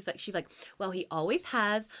excited to talk. She's like, well, he always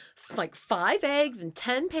has like 5 eggs and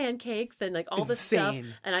 10 pancakes and like all this stuff.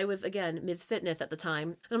 Insane. And I was, again, Ms. Fitness at the time.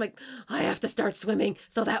 And I'm like, I have to start swimming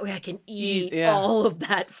so that way I can eat yeah. all of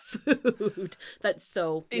that food. That's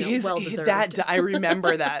so well deserved. I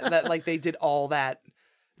remember that like they did all that.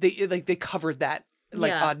 They covered that like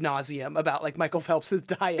Yeah. ad nauseum about like Michael Phelps's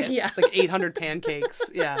diet. Yeah. It's like 800 pancakes.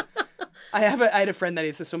 Yeah. I had a friend that I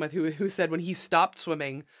used to swim with who said when he stopped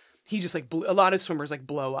swimming, he just like a lot of swimmers like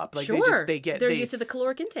blow up. Like Sure. they're used to the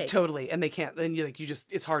caloric intake. Totally, and they can't. Then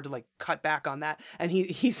it's hard to like cut back on that. And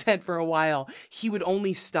he said for a while he would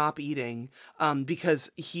only stop eating because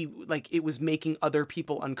it was making other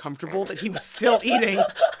people uncomfortable that he was still eating.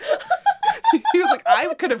 He was like,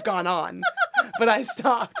 I could have gone on, but I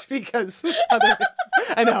stopped because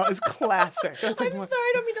I know, it's classic. That's I'm like, sorry,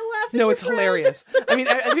 I don't mean to laugh at no, your it's friend. hilarious. I mean,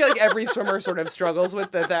 I feel like every swimmer sort of struggles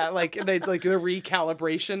with that like the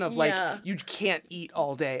recalibration of like Yeah. you can't eat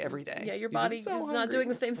all day every day. Yeah, your You're body just is so not hungry. doing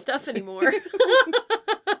the same stuff anymore.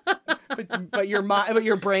 but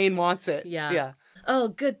your brain wants it. Yeah. Yeah. Oh,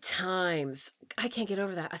 good times. I can't get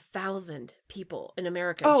over that. 1,000 people in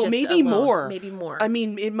America. Oh, just maybe alone. more. Maybe more. I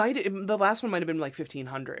mean, the last one might have been like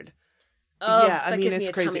 1,500. Oh, Yeah, I that mean, gives me it's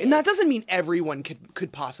a crazy. tummy And that ache. doesn't mean everyone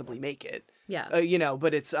could possibly make it. Yeah.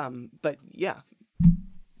 But it's but yeah.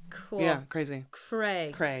 Cool. Yeah, crazy.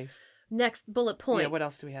 Cray. Craze. Next bullet point. Yeah, what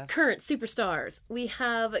else do we have? Current superstars. We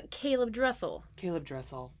have Caleb Dressel. Caleb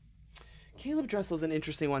Dressel. Caleb Dressel's an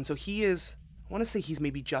interesting one. So he is, I want to say he's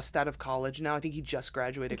maybe just out of college now. I think he just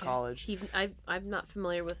graduated college. I'm not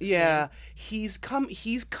familiar with. his Yeah, name.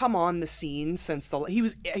 he's come on the scene since he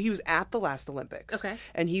was at the last Olympics. Okay.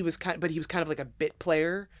 And he was kind of like a bit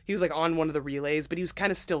player. He was like on one of the relays, but he was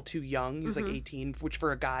kind of still too young. He was like 18, which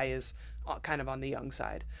for a guy is kind of on the young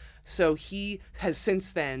side. So he has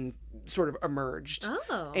since then sort of emerged.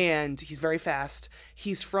 Oh. And he's very fast.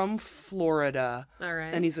 He's from Florida. All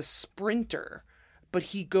right. And he's a sprinter. But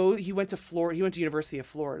he went to Florida. He went to University of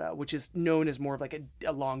Florida, which is known as more of like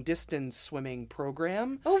a long distance swimming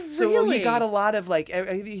program. Oh, really? So he got a lot of like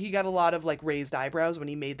raised eyebrows when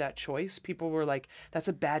he made that choice. People were like, "That's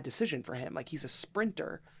a bad decision for him. Like he's a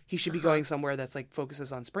sprinter. He should be going somewhere that's like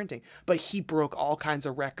focuses on sprinting." But he broke all kinds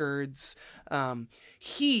of records.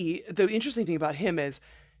 The interesting thing about him is,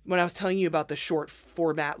 when I was telling you about the short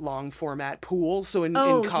format, long format pools, so in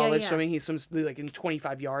college swimming, he swims like in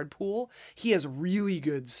 25-yard pool. He has really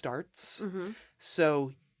good starts.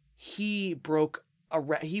 So he broke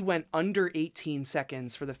he went under 18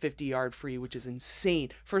 seconds for the 50-yard free, which is insane.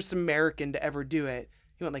 First American to ever do it.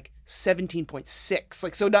 He went like 17.6.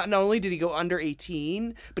 Like, so not only did he go under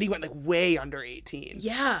 18, but he went like way under 18.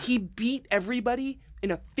 Yeah. He beat everybody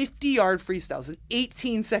in a 50-yard freestyle. It's an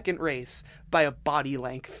 18-second race by a body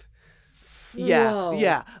length. Yeah, Whoa.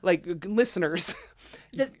 yeah. Like listeners.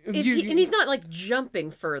 And he's not like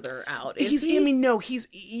jumping further out, is he? I mean, no, he's,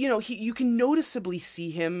 you can noticeably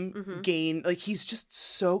see him gain, like, he's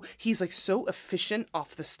like so efficient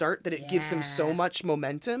off the start that it gives him so much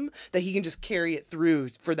momentum that he can just carry it through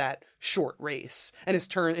for that short race. And his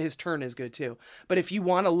turn is good too. But if you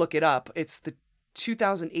want to look it up, it's the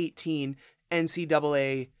 2018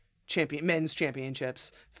 NCAA men's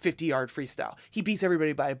championships 50-yard freestyle. He beats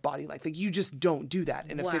everybody by a body length. Like, you just don't do that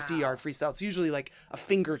in a 50-yard freestyle. It's usually like a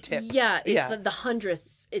fingertip. Yeah, it's the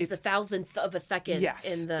hundredths. It's the thousandth of a second.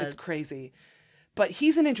 Yes, it's crazy. But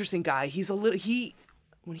he's an interesting guy.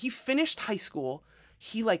 When he finished high school,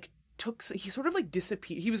 he sort of like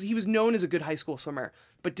disappeared. He was known as a good high school swimmer,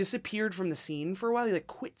 but disappeared from the scene for a while. He like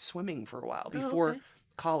quit swimming for a while before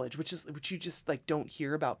college, which you just like don't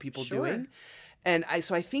hear about people doing. And I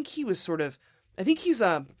think he was sort of, I think he's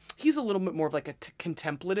a little bit more of like a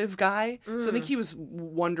contemplative guy. So I think he was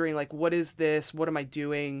wondering like, what is this? What am I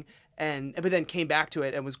doing? But then came back to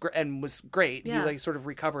it and was great. Yeah. He like sort of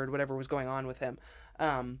recovered whatever was going on with him.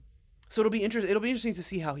 So it'll be interesting to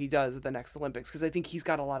see how he does at the next Olympics, because I think he's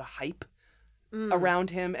got a lot of hype around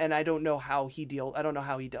him, and I don't know how he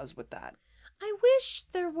does with that. I wish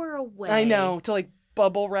there were a way. I know, to like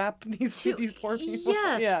bubble wrap these poor people.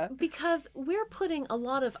 Yes, yeah. Because we're putting a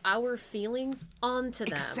lot of our feelings onto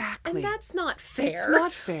them. Exactly. And that's not fair. It's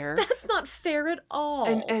not fair. That's not fair at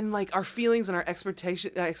all. And like our feelings and our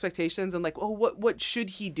expectations and like, oh, what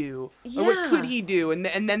should he do? Yeah. Or what could he do? And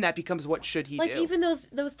then that becomes, what should he do? Like, even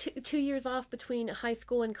those 2 years off between high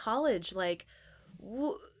school and college, like,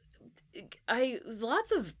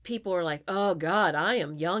 lots of people are like, oh God, I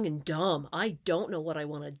am young and dumb. I don't know what I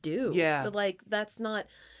want to do. Yeah. But like, that's not,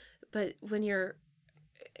 but when you're,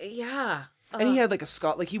 yeah. And he had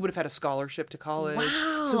like he would have had a scholarship to college.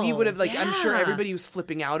 Wow. So he would have like, I'm sure Yeah. everybody was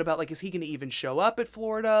flipping out about like, is he going to even show up at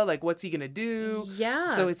Florida? Like, what's he going to do? Yeah.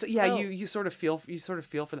 So it's, you sort of feel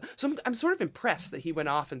for them. So I'm sort of impressed that he went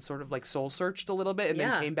off and sort of like soul searched a little bit and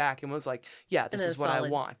then came back and was like, yeah, this is what I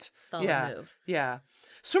want. Solid move. Yeah.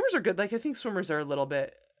 Swimmers are good. Like, I think swimmers are a little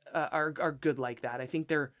bit are good like that. I think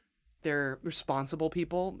they're responsible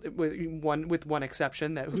people, with one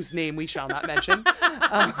exception whose name we shall not mention.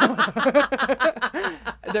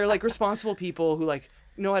 They're like responsible people who like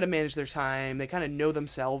know how to manage their time. They kind of know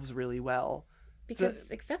themselves really well.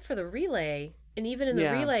 Because except for the relay, and even in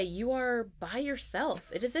the relay, you are by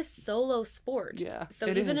yourself. It is a solo sport. Yeah. So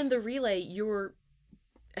even in the relay, you're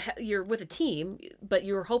with a team, but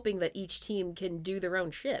you're hoping that each team can do their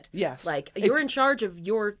own shit. Yes. Like, you're in charge of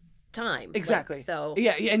your time. Exactly. Like, so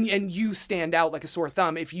yeah, and you stand out like a sore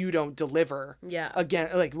thumb if you don't deliver. Yeah.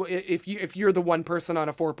 Again, like if you're the one person on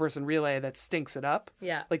a 4-person relay that stinks it up.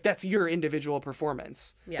 Yeah. Like, that's your individual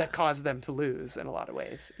performance that caused them to lose in a lot of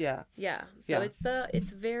ways. Yeah. Yeah. So it's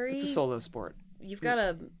a solo sport. You've got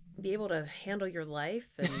to be able to handle your life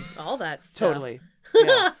and all that stuff. Totally.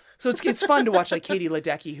 Yeah. So it's fun to watch like Katie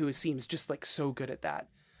Ledecky, who seems just like so good at that.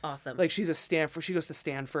 Awesome. Like, she goes to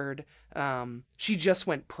Stanford. She just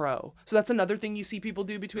went pro. So that's another thing you see people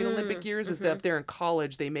do between Olympic years is that if they're in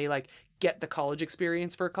college, they may like get the college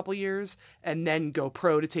experience for a couple years and then go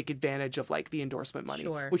pro to take advantage of like the endorsement money,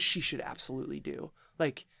 which she should absolutely do.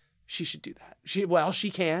 Like, she should do that.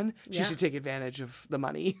 She can. She should take advantage of the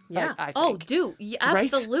money. Yeah. I think. Oh, do. Yeah,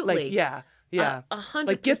 absolutely. Right? Like, yeah. 100%.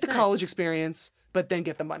 Like, get the college experience, but then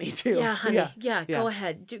get the money too. Yeah, honey. Yeah. Go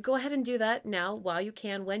ahead. Go ahead and do that now while you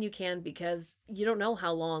can, when you can, because you don't know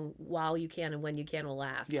how long while you can and when you can will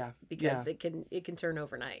last. Yeah. Because it can turn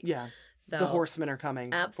overnight. Yeah. So the horsemen are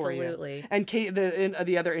coming. Absolutely. For you. And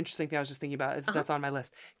the other interesting thing I was just thinking about is that's on my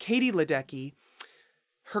list. Katie Ledecky,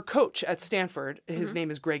 her coach at Stanford, his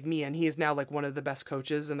name is Greg Meehan. He is now like one of the best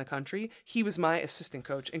coaches in the country. He was my assistant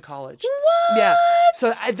coach in college. What? Yeah.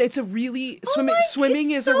 So it's a really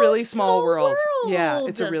swimming is a really small world. Yeah,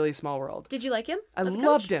 it's a really small world. Did you like him? I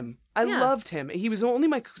loved him. I loved him. He was only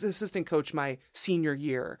my assistant coach my senior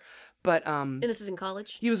year. But and this is in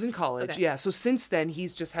college? He was in college. Okay. Yeah. So since then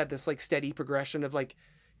he's just had this like steady progression of like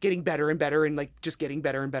getting better and better and like just getting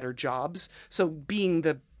better and better jobs. So being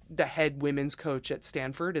the head women's coach at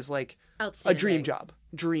Stanford is like a dream job.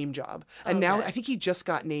 And now I think he just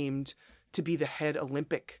got named to be the head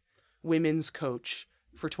Olympic women's coach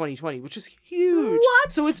for 2020, which is huge.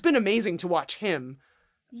 What? So it's been amazing to watch him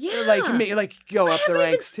Yeah. like go up the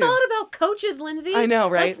ranks too. I haven't even thought about coaches, Lindsay. I know,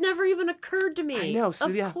 right? That's never even occurred to me. I know. So,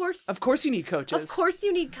 of course you need coaches. Of course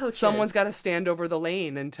you need coaches. Someone's got to stand over the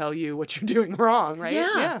lane and tell you what you're doing wrong, right?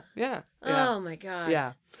 Yeah. Oh my God.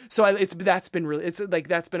 Yeah. So that's been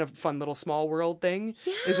a fun little small world thing.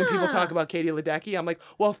 Yeah. Is when people talk about Katie Ledecky, I'm like,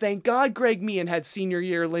 well, thank God Greg Meehan had senior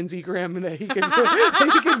year Lindsey Graham and that he could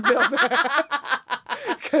build that.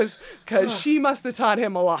 Because she must have taught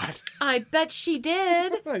him a lot. I bet she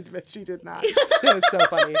did. I bet she did not. It's so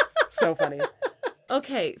funny. So funny.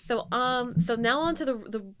 Okay, so now on to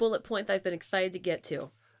the bullet point that I've been excited to get to.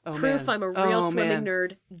 Oh, Proof man. I'm a real swimming man.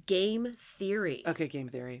 nerd. Game theory. Okay, game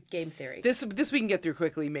theory. Game theory. This we can get through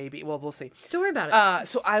quickly, maybe. Well, we'll see. Don't worry about it.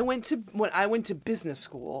 So when I went to business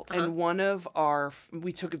school, and one of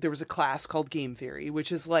there was a class called game theory,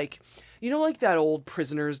 which is like, like that old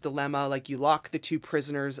prisoner's dilemma, like you lock the two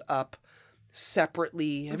prisoners up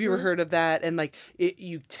separately. Have you ever heard of that? And like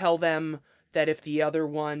you tell them that if the other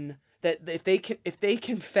one, that if they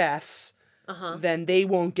confess, then they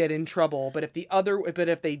won't get in trouble. But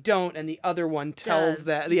if they don't, and the other one tells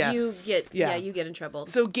you get in trouble.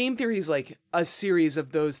 So game theory is like a series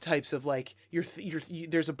of those types of like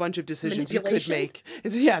there's a bunch of decisions you could make.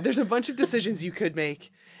 There's a bunch of decisions you could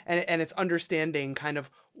make, and it's understanding kind of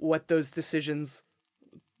what those decisions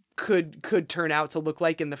could turn out to look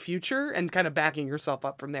like in the future, and kind of backing yourself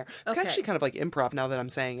up from there. It's actually kind of like improv now that I'm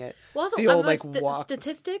saying it. Well, also, the old walk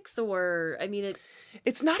statistics, or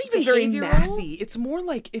it's not even very mathy. It's more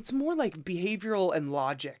like behavioral and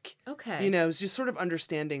logic. Okay. It's just sort of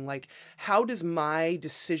understanding like how does my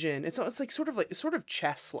decision. It's like sort of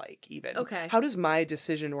chess like even. Okay. How does my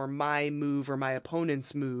decision or my move or my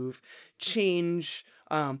opponent's move change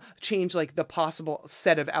like the possible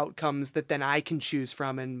set of outcomes that then I can choose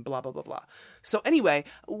from, and blah blah blah blah. So anyway,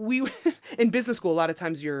 we in business school a lot of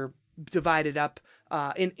times you're divided up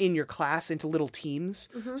in your class into little teams.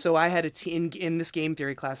 So I had a team in this game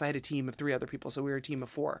theory class. I had a team of 3 other people, so we were a team of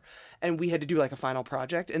 4, and we had to do like a final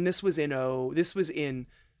project. And this was in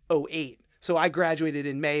 2008. So I graduated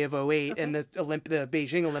in May of 2008, and the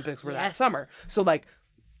Beijing Olympics were that summer. So like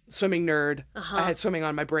swimming nerd, I had swimming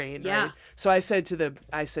on my brain. Yeah. Right? So I said to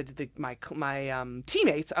my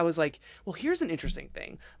teammates, I was like, well, here's an interesting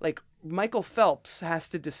thing. Like Michael Phelps has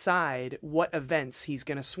to decide what events he's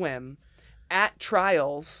going to swim at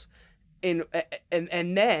trials, and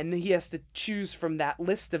then he has to choose from that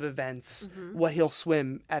list of events what he'll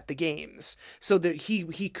swim at the games, so that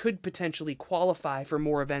he could potentially qualify for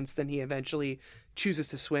more events than he eventually chooses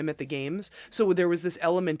to swim at the games. So there was this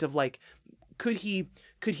element of like, could he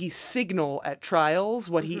signal at trials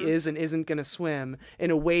what he is and isn't going to swim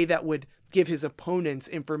in a way that would give his opponents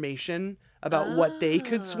information about what they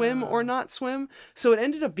could swim or not swim. So it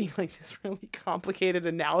ended up being like this really complicated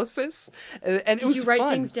analysis. And it was Did you write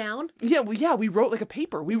fun. things down? Yeah, we wrote like a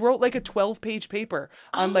paper. We wrote like a 12-page paper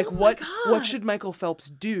on like what should Michael Phelps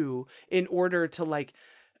do in order to like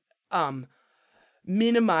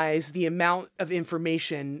minimize the amount of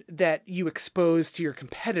information that you expose to your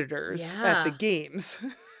competitors at the games.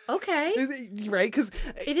 Okay. Right? Because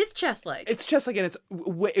it is chess-like. It's chess-like, and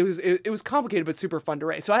it was complicated but super fun to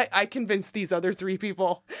write. So I convinced these other 3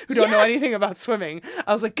 people who don't know anything about swimming.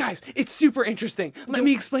 I was like, guys, it's super interesting. Let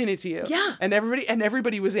me explain it to you. Yeah. And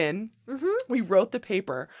everybody was in. We wrote the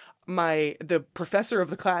paper. The professor of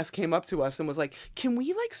the class came up to us and was like, "Can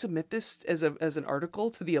we like submit this as an article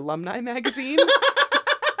to the alumni magazine?"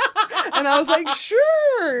 And I was like,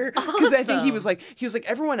 "Sure," because I think he was like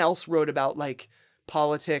everyone else wrote about like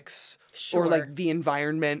politics or like the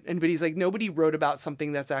environment, but he's like, nobody wrote about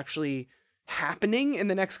something that's actually happening in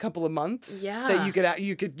the next couple of months that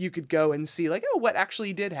you could go and see like, oh, what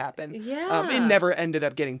actually did happen. It never ended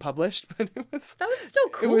up getting published, but that was still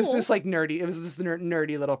cool. It was this like nerdy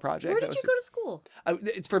little project. Where did you go to school?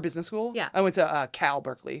 It's for business school. Yeah, I went to Cal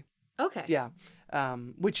Berkeley. Okay. Yeah.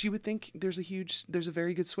 Which you would think there's a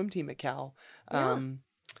very good swim team at Cal.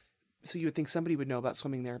 So you would think somebody would know about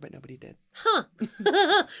swimming there, but nobody did. Huh.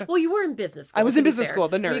 Well, you were in business school. I was in business school.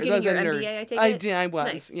 The nerd. Were you getting your MBA, I take it? I did. I was.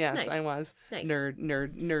 Nice. Yes, Nice. I was. Nice.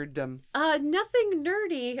 Nerddom. Nothing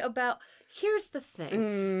nerdy about... Here's the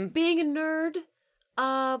thing. Being a nerd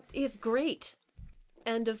is great.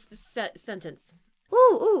 End of the sentence.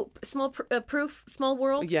 Ooh, small proof, small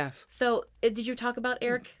world. Yes. So, did you talk about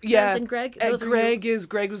Eric? Yeah. And Greg?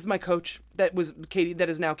 Greg was my coach. That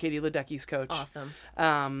is now Katie Ledecky's coach.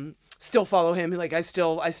 Awesome. Still follow him. Like I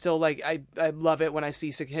still like I love it when I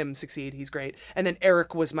see him succeed. He's great. And then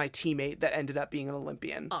Eric was my teammate that ended up being an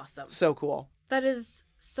Olympian. Awesome. So cool. That is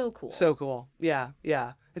So cool. So cool. Yeah,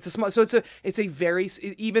 yeah. It's a small. So it's a very,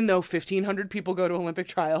 even though 1,500 people go to Olympic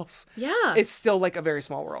trials. Yeah. It's still like a very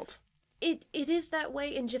small world. It is that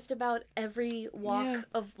way in just about every walk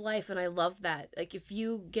of life, and I love that. Like, if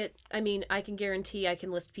you get, I mean, I can guarantee I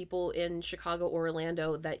can list people in Chicago or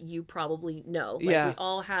Orlando that you probably know. Like, we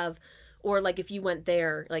all have, or like if you went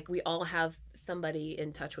there, like we all have somebody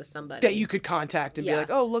in touch with somebody that you could contact and be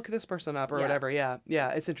like, oh, look this person up or whatever. Yeah,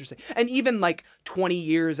 it's interesting. And even like 20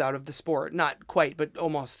 years out of the sport, not quite, but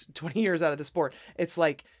almost 20 years out of the sport, it's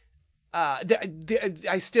like,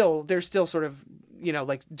 there's still sort of, you know,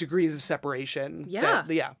 like degrees of separation. Yeah.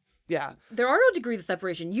 Yeah. There are no degrees of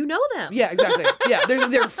separation. You know them. Yeah, exactly. Yeah.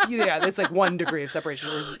 It's like 1 degree of separation.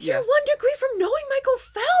 You're 1 degree from knowing Michael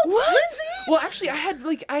Phelps. What? Lindsay? Well, actually,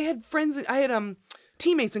 I had friends,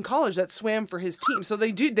 teammates in college that swam for his team. So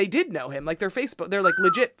they did know him. Like they're like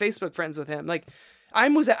legit Facebook friends with him. Like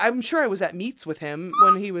I'm sure I was at meets with him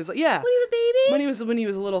when he was, When he was a baby? When he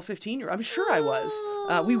was a little 15-year-old. I'm sure I was.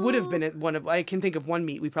 We would have been at I can think of one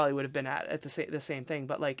meet we probably would have been at the same thing.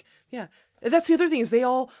 But like, yeah, that's the other thing is they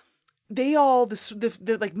all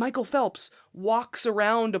like Michael Phelps walks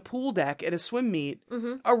around a pool deck at a swim meet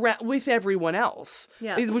around with everyone else,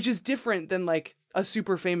 which is different than like a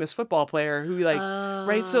super famous football player who like,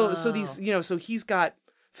 right. So these, you know, so he's got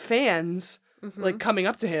fans like coming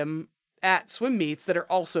up to him at swim meets that are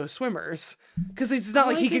also swimmers, because it's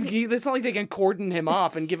not it's not like they can cordon him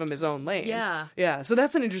off and give him his own lane. Yeah. So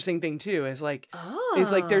that's an interesting thing too, is like,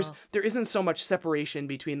 there isn't so much separation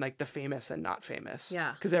between like the famous and not famous.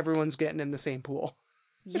 Yeah. Because everyone's getting in the same pool.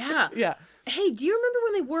 Yeah. Yeah. Hey, do you remember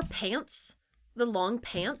when they wore pants? The long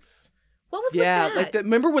pants? What was with that? Like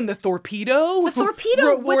remember when the Torpedo? The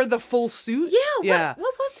Torpedo wore the full suit? Yeah.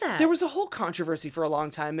 What was that? There was a whole controversy for a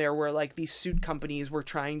long time there where like these suit companies were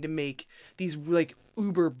trying to make these like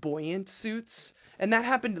uber buoyant suits. And that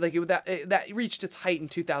happened like that reached its height in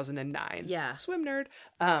 2009. Yeah. Swim nerd.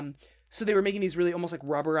 So they were making these really almost like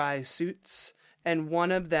rubberized suits. And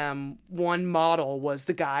one model was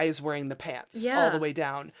the guys wearing the pants all the way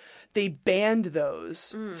down. They banned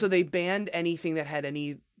those. So they banned anything that had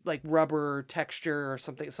any like rubber texture or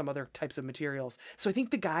some other types of materials. So I think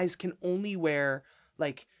the guys can only wear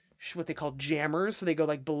like what they call jammers. So they go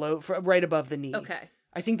like right above the knee. Okay.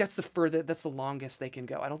 I think that's the longest they can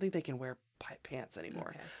go. I don't think they can wear pants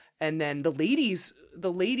anymore. Okay. And then the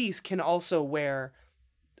ladies can also wear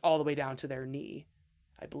all the way down to their knee,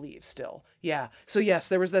 I believe still. Yeah. So yes,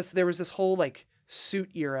 there was this whole like suit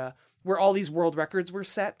era where all these world records were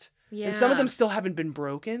set. Yeah. And some of them still haven't been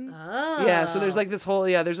broken. Oh. Yeah, so there's like this whole,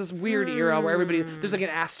 there's this weird era where there's like an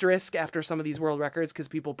asterisk after some of these world records because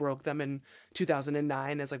people broke them in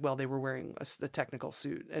 2009. It's like, well, they were wearing a technical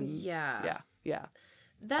suit. And yeah.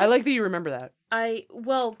 I like that you remember that.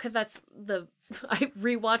 Because I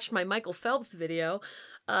rewatched my Michael Phelps video.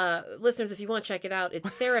 Listeners, if you want to check it out,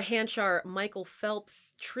 it's Sarah Hanchar Michael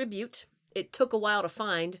Phelps tribute. It took a while to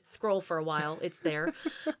find. Scroll for a while. It's there.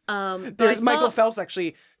 Michael Phelps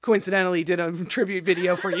actually coincidentally did a tribute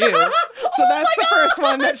video for you. So that's the first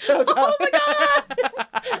one that shows up. Oh my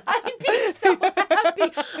God. I'd be so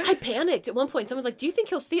happy. I panicked at one point. Someone's like, do you think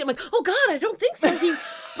he'll see it? I'm like, oh God, I don't think so.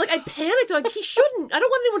 I panicked. I'm like, he shouldn't. I don't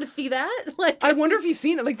want anyone to see that. Like, I wonder if he's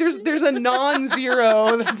seen it. Like there's a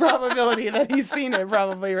non-zero probability that he's seen it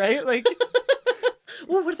probably, right? Like,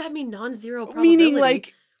 well, what does that mean? Non-zero probability? Meaning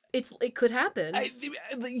like, it could happen.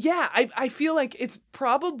 I feel like it's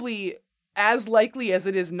probably as likely as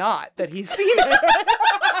it is not that he's seen it.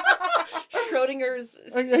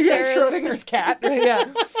 Schrodinger's cat.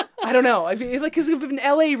 Yeah. I don't know. I mean, like, because if an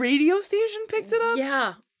LA radio station picked it up.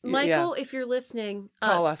 Yeah. Michael, if you're listening,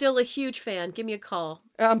 still a huge fan. Give me a call.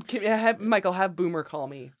 Michael, have Boomer call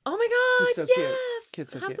me. Oh my God! He's so yes. Cute.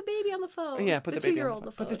 Kid's so have cute. the baby on the phone. Yeah, put the baby 2-year-old on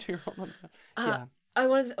the phone. Put the 2-year-old on the phone. Yeah. I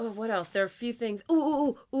wanted to, what else? There are a few things.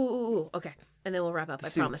 Ooh. Okay. And then we'll wrap up. I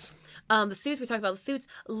promise. The suits, we talked about the suits,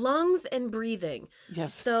 lungs and breathing.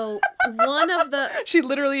 Yes. So one of the... She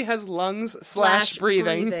literally has lungs /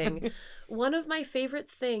 breathing. One of my favorite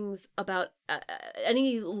things about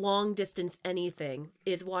any long distance anything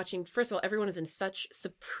is watching, first of all, everyone is in such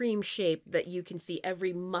supreme shape that you can see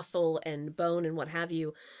every muscle and bone and what have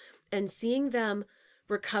you. And seeing them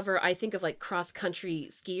recover, I think of like cross country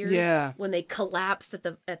skiers when they collapse at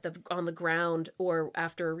the on the ground or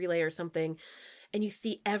after a relay or something, and you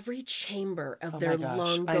see every chamber of their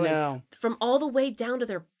lung going from all the way down to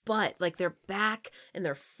their butt, like their back and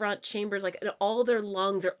their front chambers, like and all their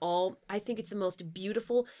lungs are all, I think it's the most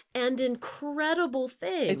beautiful and incredible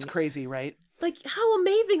thing. It's crazy, right? Like, how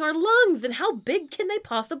amazing are lungs and how big can they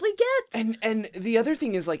possibly get? And the other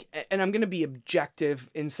thing is like, and I'm going to be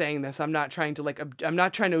objective in saying this. I'm not trying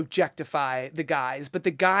to objectify the guys, but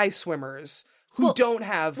the guy swimmers who don't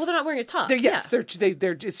have, well, they're not wearing a top. they're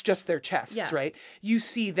it's just their chests, right? You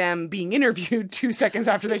see them being interviewed 2 seconds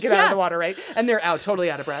after they get out of the water, right? And they're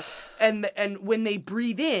totally out of breath. And when they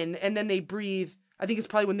breathe in and then they breathe, I think it's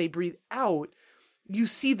probably when they breathe out, you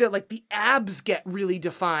see that like the abs get really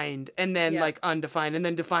defined and then like undefined and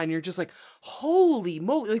then defined. And you're just like, holy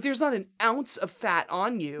moly. Like there's not an ounce of fat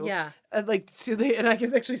on you. Yeah. And I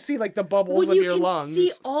can actually see like the bubbles of your lungs. You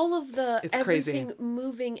can see all of It's everything crazy.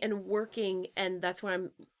 moving and working. And that's where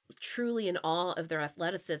I'm truly in awe of their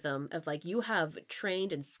athleticism of like, you have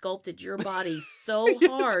trained and sculpted your body so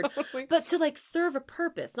hard, totally. but to like serve a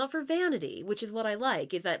purpose, not for vanity, which is what I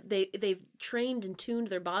like, is that they've trained and tuned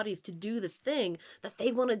their bodies to do this thing that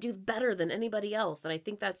they want to do better than anybody else. And I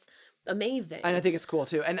think that's amazing. And I think it's cool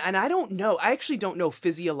too. And I don't know. I actually don't know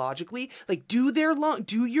physiologically. Like, do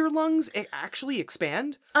your lungs actually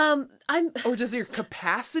expand? Or does your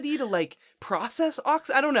capacity to like process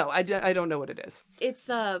oxygen? I don't know. I don't know what it is. It's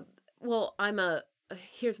well,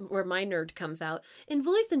 here's where my nerd comes out. In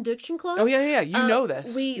voice induction class. Oh yeah. You know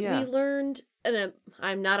this. We learned, and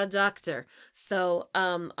I'm not a doctor, so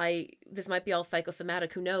this might be all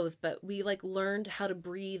psychosomatic, who knows? But we like learned how to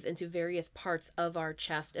breathe into various parts of our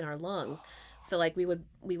chest and our lungs. So like we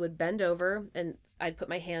would bend over, and I'd put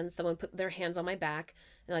my hands. Someone put their hands on my back,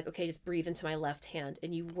 and like, okay, just breathe into my left hand.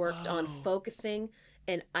 And you worked on focusing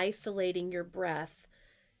and isolating your breath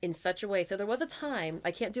in such a way. So there was a time, I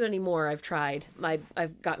can't do it anymore. I've tried.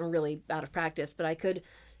 I've gotten really out of practice, but I could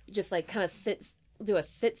just like kind of do a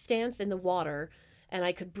sit stance in the water, and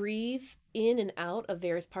I could breathe in and out of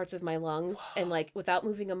various parts of my lungs and like without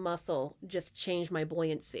moving a muscle, just change my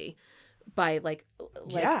buoyancy by like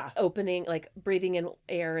opening, like breathing in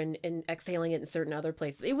air and exhaling it in certain other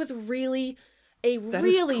places. It was really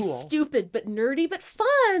really cool. Stupid but nerdy but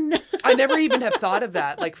fun. I never even have thought of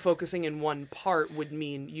that. Like focusing in one part would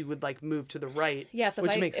mean you would like move to the right. Yeah, so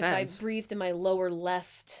which makes sense. If I breathed in my lower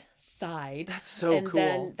left side, that's so and cool.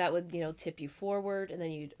 then that would tip you forward, and then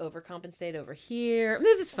you'd overcompensate over here.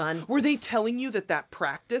 This is fun. Were they telling you that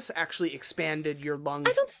practice actually expanded your lungs?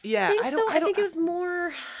 I don't think so. I think it was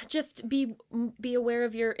more just be aware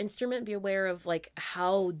of your instrument, be aware of like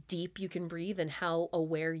how deep you can breathe and how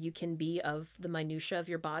aware you can be of the minutia of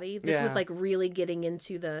your body. This was like really getting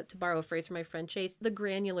into to borrow a phrase from my friend Chase, the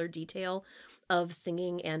granular detail of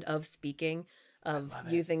singing and of speaking, of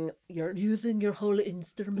using your whole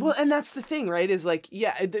instrument. Well, and that's the thing, right? Is like,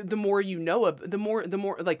 the more you know, the more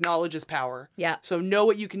like knowledge is power. Yeah. So know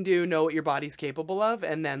what you can do, know what your body's capable of,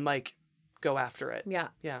 and then like go after it. Yeah.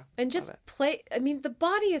 Yeah. And just play. I mean, the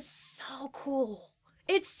body is so cool.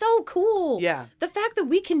 It's so cool. Yeah. The fact that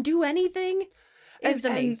we can do anything is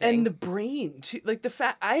amazing. And the brain too. Like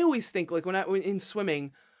I always think like when in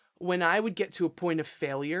swimming, when I would get to a point of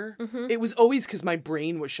failure, it was always because my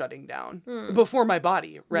brain was shutting down before my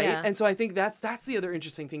body, right? Yeah. And so I think that's the other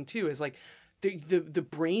interesting thing too, is like the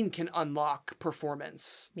brain can unlock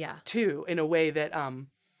performance, too, in a way that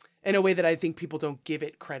I think people don't give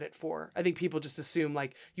it credit for. I think people just assume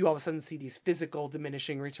like you all of a sudden see these physical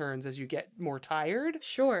diminishing returns as you get more tired.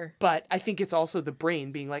 Sure. But I think it's also the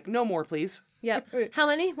brain being like, no more, please. Yep. How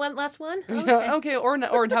many? One last one? Okay. Or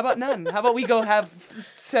how about none? How about we go have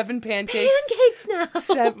 7 pancakes? Pancakes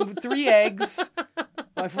now. 3 eggs.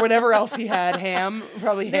 Whatever else he had, ham,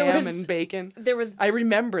 probably ham and bacon. I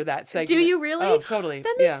remember that segment. Do you really? Oh, totally.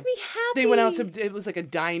 That makes me happy. They went out it was like a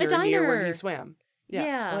diner near where he swam.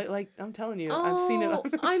 Yeah. Like I'm telling you, I've seen it.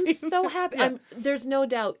 I'm so happy. Yeah. There's no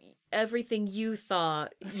doubt everything you saw,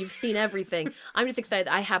 you've seen everything. I'm just excited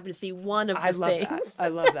that I happen to see one of the things. I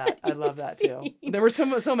love that. I love that too. There were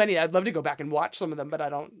so many. I'd love to go back and watch some of them, but I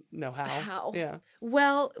don't know how. Yeah.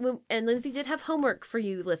 Well, and Lindsay did have homework for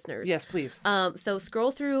you listeners. Yes, please. So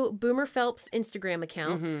scroll through Boomer Phelps' Instagram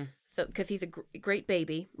account. Mm-hmm. So, because he's a great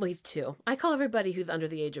baby. Well, he's 2. I call everybody who's under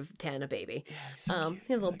the age of 10 a baby. Yeah, he's so cute.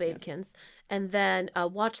 He has little babekins. And then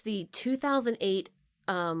watch the 2008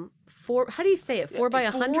 how do you say it?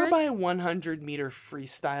 4x100? 4x100 meter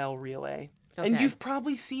freestyle relay. Okay. And you've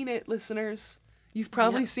probably seen it, listeners. You've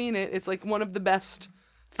probably seen it. It's like one of the best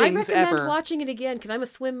things ever. I recommend watching it again because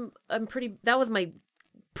that was my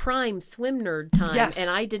prime swim nerd time. Yes. And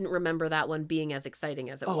I didn't remember that one being as exciting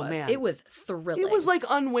as it was. Man. It was thrilling. It was like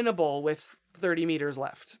unwinnable with 30 meters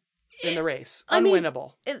left in the race.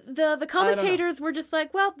 Unwinnable. The commentators were just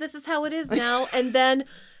like, well, this is how it is now. And then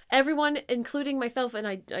everyone, including myself, and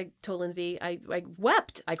I told Lindsay, I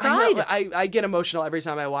wept. I I cried. know. I get emotional every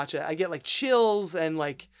time I watch it. I get like chills and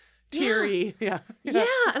like teary. Yeah. Yeah,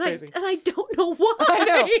 it's and crazy. I don't know why. I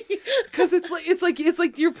know. Because it's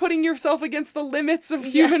like you're putting yourself against the limits of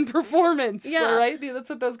human performance. Yeah. Right? That's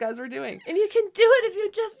what those guys were doing. And you can do it if you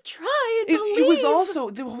just try and believe. It was also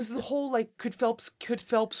there was the whole like could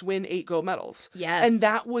Phelps win 8 gold medals? Yes. And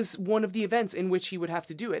that was one of the events in which he would have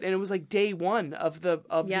to do it, and it was like day 1 of the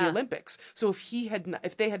Olympics. So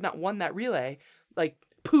if they had not won that relay, like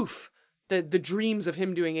poof. The dreams of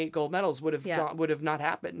him doing 8 gold medals would have not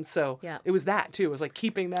happened. So it was that too. It was like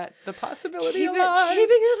keeping the possibility alive.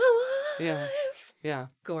 Keeping it alive. Yeah.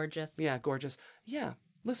 Gorgeous. Yeah, gorgeous. Yeah.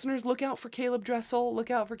 Listeners, look out for Caleb Dressel. Look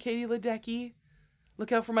out for Katie Ledecky.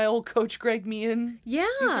 Look out for my old coach Greg Meehan. Yeah.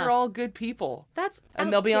 These are all good people. That's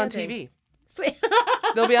and they'll be on TV. Sweet.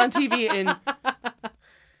 They'll be on TV in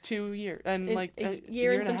 2 years and like a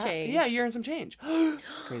year and some change. Yeah, a year and some change.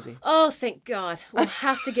 It's crazy. Oh, thank God.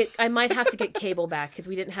 I might have to get cable back because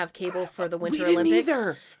we didn't have cable for the Winter We didn't Olympics.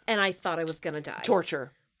 either. And I thought I was going to die.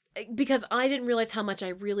 Torture. Because I didn't realize how much I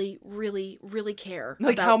really, really, really care.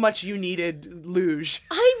 Like about... how much you needed luge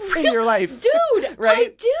in your life. Dude, right?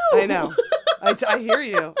 I do. I know. I hear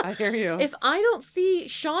you. I hear you. If I don't see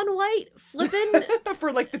Shaun White flipping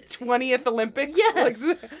for like the 20th Olympics, yes,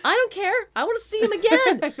 like... I don't care. I want to see him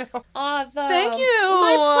again. I know. Awesome. Thank you.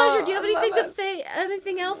 My pleasure. Do you have anything to say?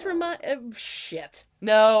 Anything else from my shit?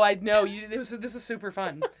 No, I know you. This is super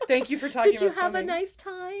fun. Thank you for talking. Did you about have swimming. a nice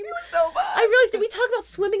time? It was so fun. I realized. Did we talk about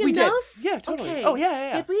swimming enough? Did. Yeah, totally. Okay. Oh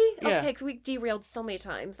yeah. Did we? Yeah. Okay, because we derailed so many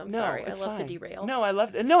times. I'm sorry. I love to derail. No, I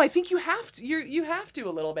loved it. No, I think you have to. You have to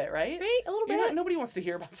a little bit, right? Right, a little bit. Nobody wants to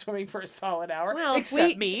hear about swimming for a solid hour, well,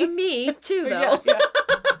 except me. Me too, though. Yeah.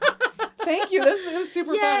 Thank you. This was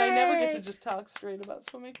super fun. I never get Yay. to just talk straight about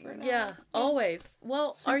swimming for an hour. Yeah, always.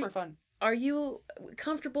 Well, super fun. Are you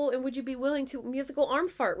comfortable and would you be willing to musical arm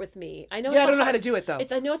fart with me? I know. Yeah, I don't know how to do it though.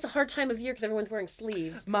 I know it's a hard time of year because everyone's wearing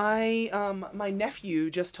sleeves. My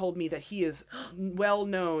nephew just told me that he is well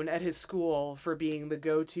known at his school for being the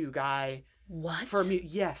go-to guy. What? For me,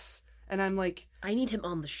 yes. And I'm like, I need him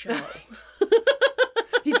on the show.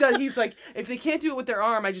 He does. He's like, if they can't do it with their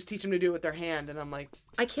arm, I just teach them to do it with their hand. And I'm like,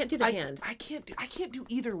 I can't do the hand. I can't do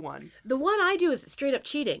either one. The one I do is straight up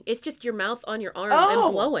cheating. It's just your mouth on your arm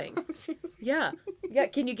and blowing. Yeah.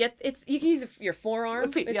 Can you get you can use your forearm.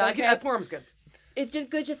 Let's see. It's Yeah, okay. that forearm's good. It's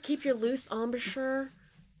just good. Just keep your loose embouchure.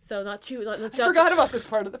 So not too. I forgot about this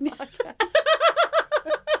part of the podcast.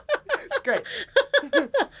 It's great.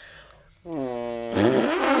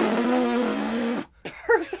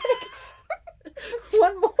 Perfect.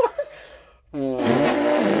 One more. Your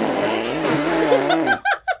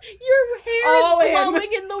hair all is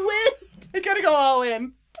blowing in the wind. You gotta go all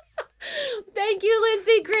in. Thank you,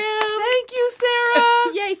 Lindsay Grimm. Thank you,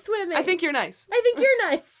 Sarah. Yay, swimming. I think you're nice. I think you're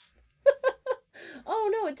nice. Oh,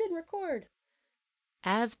 no, it didn't record.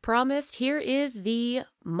 As promised, here is the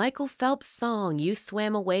Michael Phelps song, You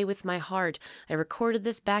Swam Away With My Heart. I recorded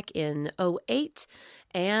this back in 2008,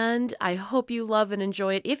 and I hope you love and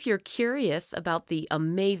enjoy it. If you're curious about the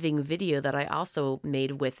amazing video that I also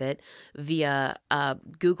made with it via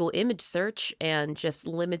Google image search and just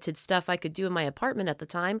limited stuff I could do in my apartment at the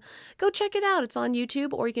time, go check it out. It's on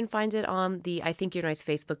YouTube, or you can find it on the I Think You're Nice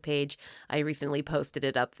Facebook page. I recently posted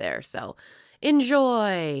it up there, so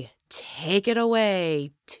enjoy. Take it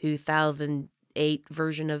away, 2008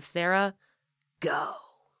 version of Sarah. Go.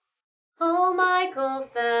 Oh, Michael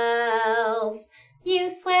Phelps, you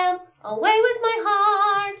swam away with my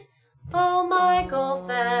heart. Oh, Michael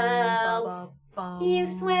Phelps, you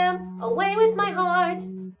swam away with my heart.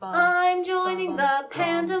 I'm joining the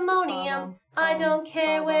pandemonium. I don't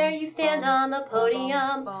care where you stand on the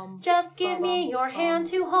podium. Just give me your hand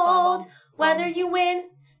to hold, whether you win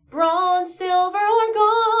bronze, silver, or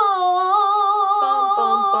gold.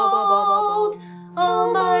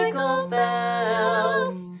 Oh, Michael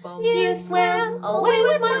Phelps, you swam away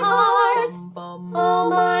with my heart. Oh,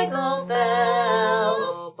 Michael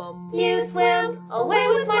Phelps, you swam away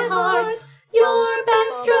with my heart. Your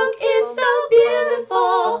backstroke is so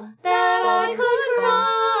beautiful that I could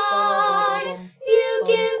cry. You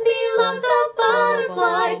give me lots of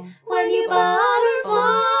butterflies when you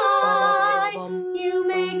butterfly. You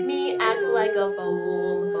make me act like a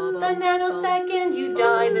fool. The nanosecond you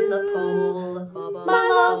dive in the pool, my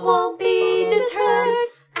love won't be deterred.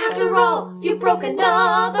 After all, you broke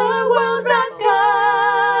another world record.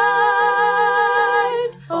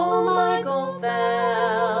 Oh, Michael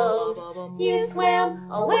Phelps, you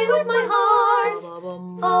swam away with my heart.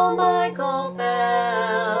 Oh, Michael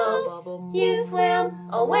Phelps, you swam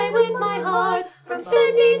away with my heart. From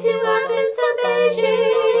Sydney to Athens to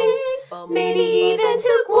Beijing, maybe even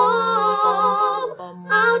to Guam.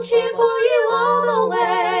 I'll cheer for you all the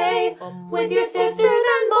way with your sisters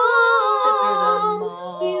and mom.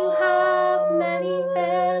 You have many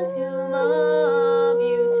fans who love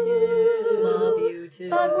you too.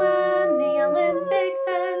 But when the Olympics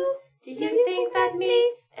end, do you think that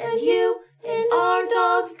me and you and our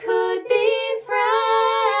dogs could be friends?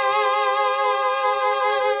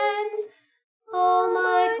 Oh,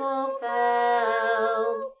 Michael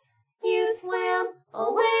Phelps, you swam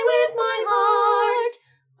away with my heart.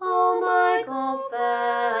 Oh, Michael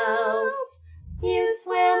Phelps, you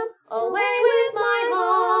swam away with my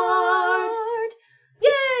heart. Yay!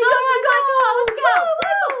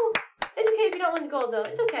 Go! It's okay if you don't win the gold, though.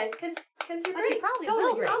 It's okay, because you're great. You probably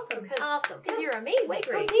totally will, great. Awesome, because you're amazing. Wait,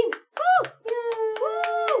 Great. go team. Woo! Yay!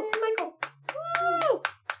 Woo! Michael. Woo!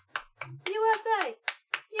 USA!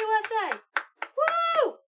 USA!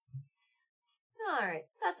 Woo! All right,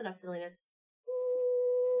 that's enough silliness.